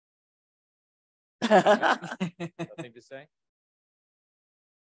 Nothing to say?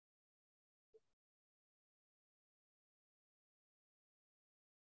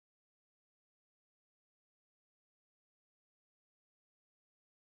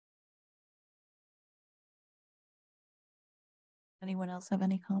 Anyone else have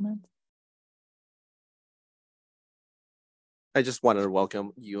any comments? I just wanted to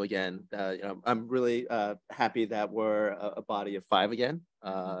welcome you again. I'm really happy that we're a body of 5 again.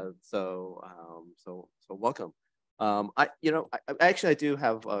 So welcome. I do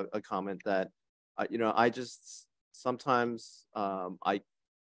have a comment that, I just sometimes I've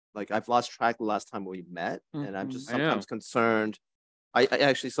lost track the last time we met, and I'm just I know. sometimes concerned. I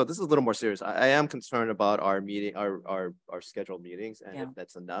actually, so this is a little more serious. I am concerned about our meeting, our scheduled meetings, and Yeah. if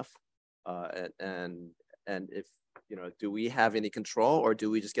that's enough. And if, do we have any control, or do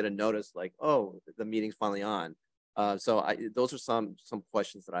we just get a notice like, oh, the meeting's finally on? So those are some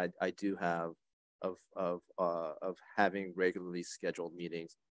questions that I do have of having regularly scheduled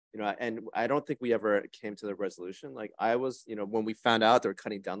meetings. And I don't think we ever came to the resolution. Like I was, when we found out they're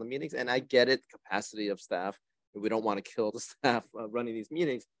cutting down the meetings, and I get it, capacity of staff. We don't want to kill the staff running these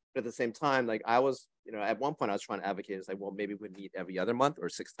meetings. But at the same time, like I was, at one point I was trying to advocate, it's like, well, maybe we meet every other month or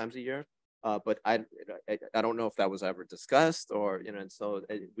 6 times a year. But I don't know if that was ever discussed, or, and so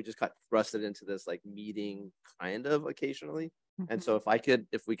we just got thrusted into this like meeting kind of occasionally. And so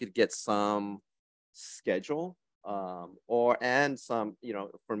if we could get some schedule, and some,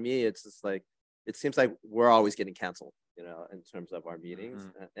 for me, it's just like, it seems like we're always getting canceled, in terms of our meetings.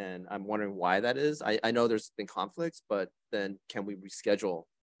 And I'm wondering why that is. I know there's been conflicts, but then can we reschedule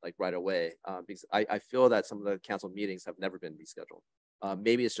like right away? Because I feel that some of the canceled meetings have never been rescheduled.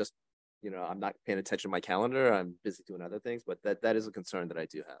 Maybe it's just, I'm not paying attention to my calendar. I'm busy doing other things, but that is a concern that I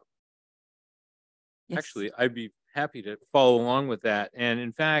do have. Yes. Actually, I'd be happy to follow along with that. And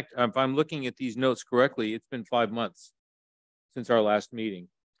in fact, if I'm looking at these notes correctly, it's been 5 months since our last meeting.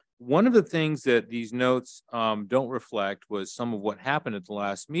 One of the things that these notes don't reflect was some of what happened at the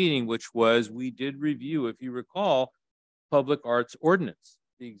last meeting, which was we did review, if you recall, public arts ordinance,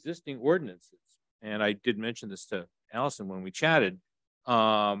 the existing ordinances. And I did mention this to Allison when we chatted,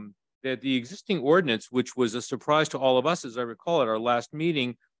 that the existing ordinance, which was a surprise to all of us, as I recall at our last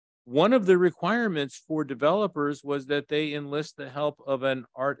meeting, one of the requirements for developers was that they enlist the help of an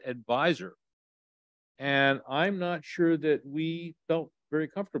art advisor. And I'm not sure that we felt very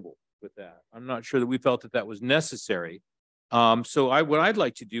comfortable with that. I'm not sure that we felt that that was necessary. So what I'd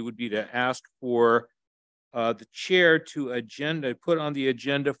like to do would be to ask for the chair to put on the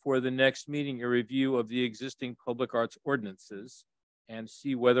agenda for the next meeting a review of the existing public arts ordinances and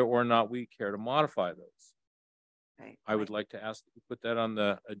see whether or not we care to modify those. Okay. I would like to ask that you put that on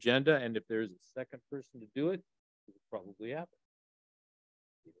the agenda, and if there's a second person to do it, it will probably happen.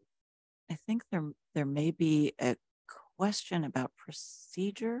 I think there may be a question about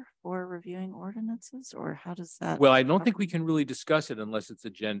procedure for reviewing ordinances, or how does that? Well, I don't think we can really discuss it unless it's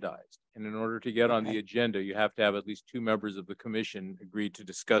agendized. And in order to get on the agenda, you have to have at least 2 members of the commission agree to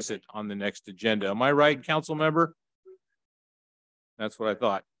discuss it on the next agenda. Am I right, council member? That's what I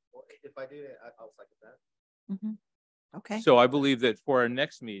thought. Well, if I do it, I'll second that. Okay. So I believe that for our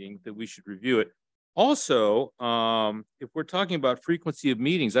next meeting that we should review it. Also, if we're talking about frequency of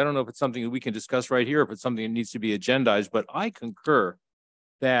meetings, I don't know if it's something that we can discuss right here, if it's something that needs to be agendized, but I concur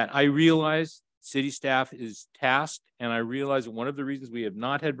that I realize city staff is tasked, and I realize that one of the reasons we have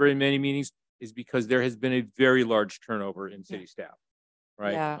not had very many meetings is because there has been a very large turnover in city staff,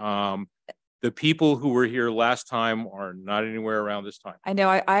 right? Yeah. The people who were here last time are not anywhere around this time. I know.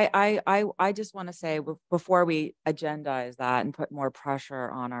 I just want to say before we agendize that and put more pressure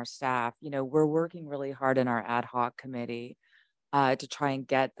on our staff, we're working really hard in our ad hoc committee to try and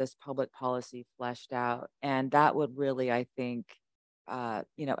get this public policy fleshed out. And that would really, I think,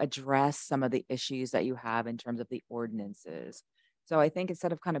 address some of the issues that you have in terms of the ordinances. So I think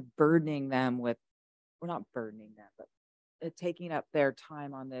instead of kind of burdening them with, we're not burdening them, but taking up their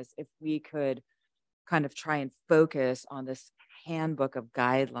time on this, if we could kind of try and focus on this handbook of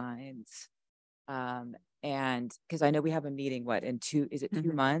guidelines. And because I know we have a meeting, in 2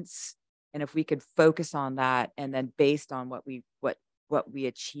 months? And if we could focus on that, and then based on what we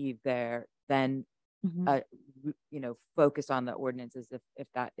achieve there, then focus on the ordinances if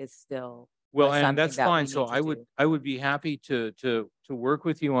that is still well, and that's that fine. we So need to I would be happy to work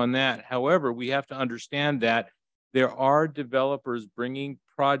with you on that. However, we have to understand that there are developers bringing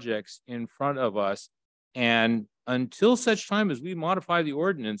projects in front of us, and until such time as we modify the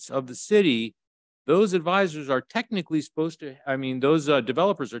ordinance of the city, those advisors are technically supposed to, those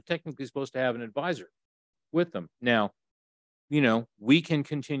developers are technically supposed to have an advisor with them. Now, we can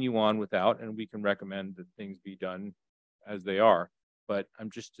continue on without, and we can recommend that things be done as they are. But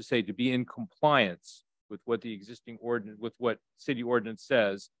I'm just to say, to be in compliance with what the existing ordinance, with what city ordinance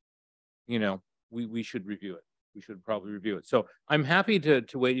says, we should review it. We should probably review it. So I'm happy to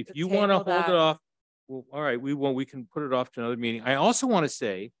wait. If you want to hold it off, well, all right, we can put it off to another meeting. I also want to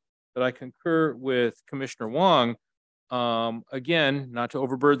say that I concur with Commissioner Wong. Again, not to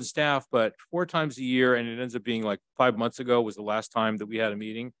overburden staff, but 4 times a year, and it ends up being like 5 months ago was the last time that we had a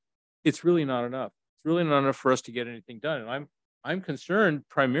meeting. It's really not enough. It's really not enough for us to get anything done. And I'm concerned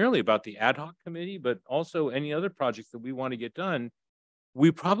primarily about the ad hoc committee, but also any other projects that we want to get done.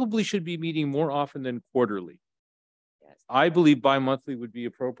 We probably should be meeting more often than quarterly. Yes. I believe bi-monthly would be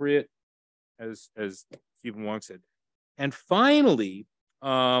appropriate, as Stephen Wong said. And finally,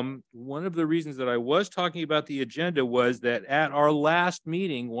 one of the reasons that I was talking about the agenda was that at our last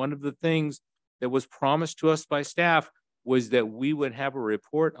meeting, one of the things that was promised to us by staff was that we would have a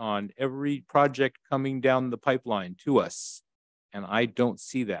report on every project coming down the pipeline to us. And I don't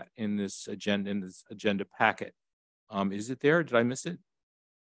see that in this agenda packet. Is it there? Did I miss it?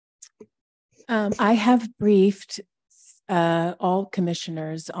 I have briefed all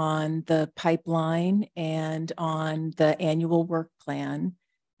commissioners on the pipeline and on the annual work plan.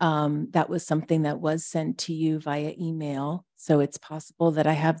 That was something that was sent to you via email. So it's possible that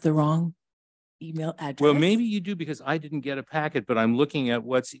I have the wrong email address. Well, maybe you do, because I didn't get a packet, but I'm looking at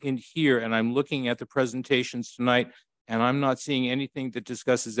what's in here and I'm looking at the presentations tonight, and I'm not seeing anything that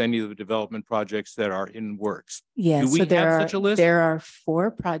discusses any of the development projects that are in works. Yes. Do we have such a list? There are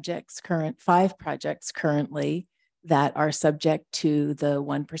 5 projects currently that are subject to the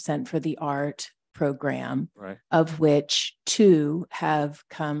 1% for the art program, right, of which 2 have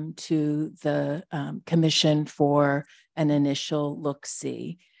come to the commission for an initial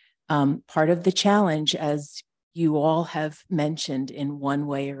look-see. Part of the challenge, as you all have mentioned in one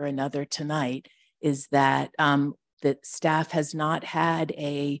way or another tonight, is that that staff has not had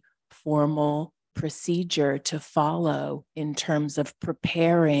a formal procedure to follow in terms of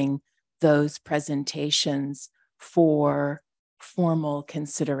preparing those presentations for formal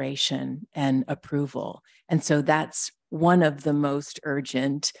consideration and approval. And so that's one of the most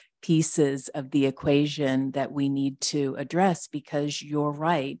urgent pieces of the equation that we need to address, because you're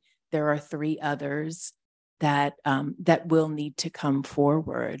right, there are 3 others that that will need to come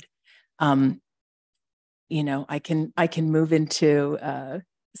forward. I can move into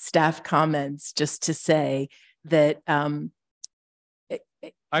staff comments just to say that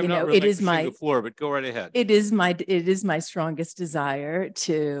I'm not it is relinquishing the floor, but go right ahead. It is my strongest desire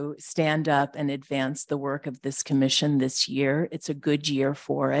to stand up and advance the work of this commission this year. It's a good year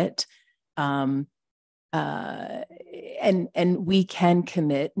for it. And we can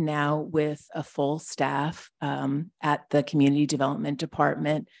commit now with a full staff at the Community Development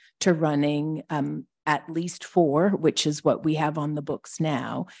Department to running at least 4, which is what we have on the books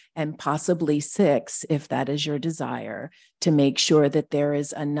now, and possibly 6, if that is your desire, to make sure that there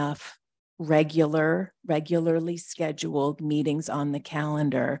is enough regularly scheduled meetings on the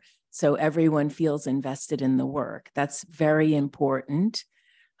calendar so everyone feels invested in the work. That's very important.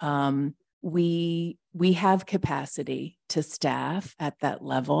 We have capacity to staff at that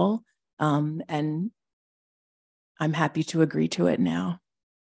level, and I'm happy to agree to it now.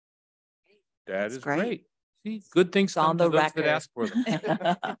 That is great. See, good things come to those that ask for them.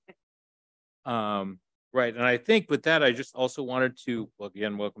 Right. And I think with that, I just also wanted to, well,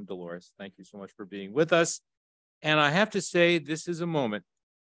 again, welcome Dolores. Thank you so much for being with us. And I have to say, this is a moment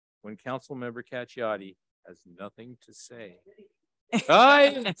when Councilmember Cacciati has nothing to say.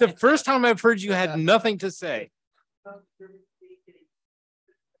 It's the first time I've heard you had nothing to say.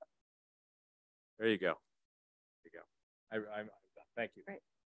 There you go. There you go. I'm thank you. Great.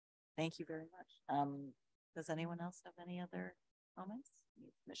 Thank you very much. Does anyone else have any other comments?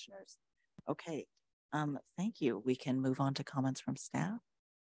 Any commissioners? Okay. Thank you. We can move on to comments from staff.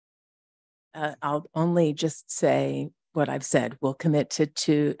 I'll only just say what I've said. We'll commit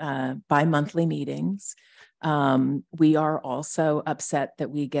to bi-monthly meetings. We are also upset that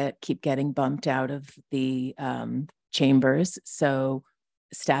we keep getting bumped out of the chambers. So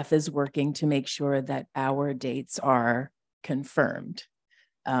staff is working to make sure that our dates are confirmed.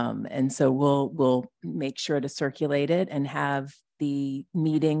 And so we'll make sure to circulate it and have the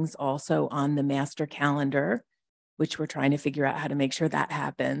meetings also on the master calendar, which we're trying to figure out how to make sure that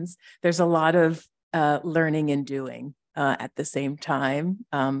happens. There's a lot of learning and doing at the same time.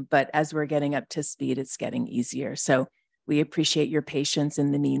 But as we're getting up to speed, it's getting easier. So we appreciate your patience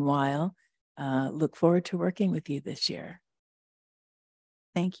in the meanwhile. Look forward to working with you this year.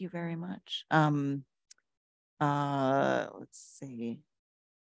 Thank you very much. Let's see.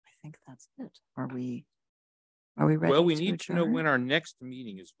 I think that's it. Are we ready? Well, we need to know adjourn? when our next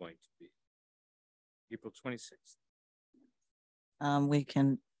meeting is going to be. April 26th. We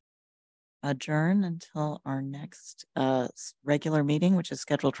can adjourn until our next regular meeting, which is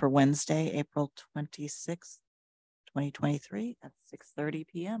scheduled for Wednesday, April 26th, 2023 at 6:30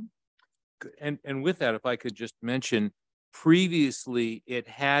 p.m. Good. And with that, if I could just mention, previously it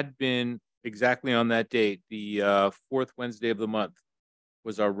had been exactly on that date, the fourth Wednesday of the month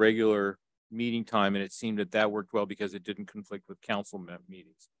was our regular meeting time, and it seemed that that worked well because it didn't conflict with council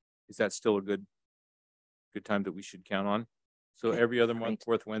meetings. Is that still a good time that we should count on? So Okay, every other month, great.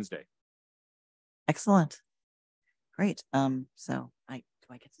 fourth Wednesday. Excellent. Great. So do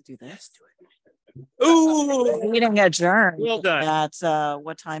I get to do this? Do it. Ooh, Meeting adjourned. well done. At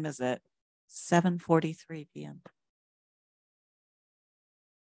what time is it? 7:43 p.m.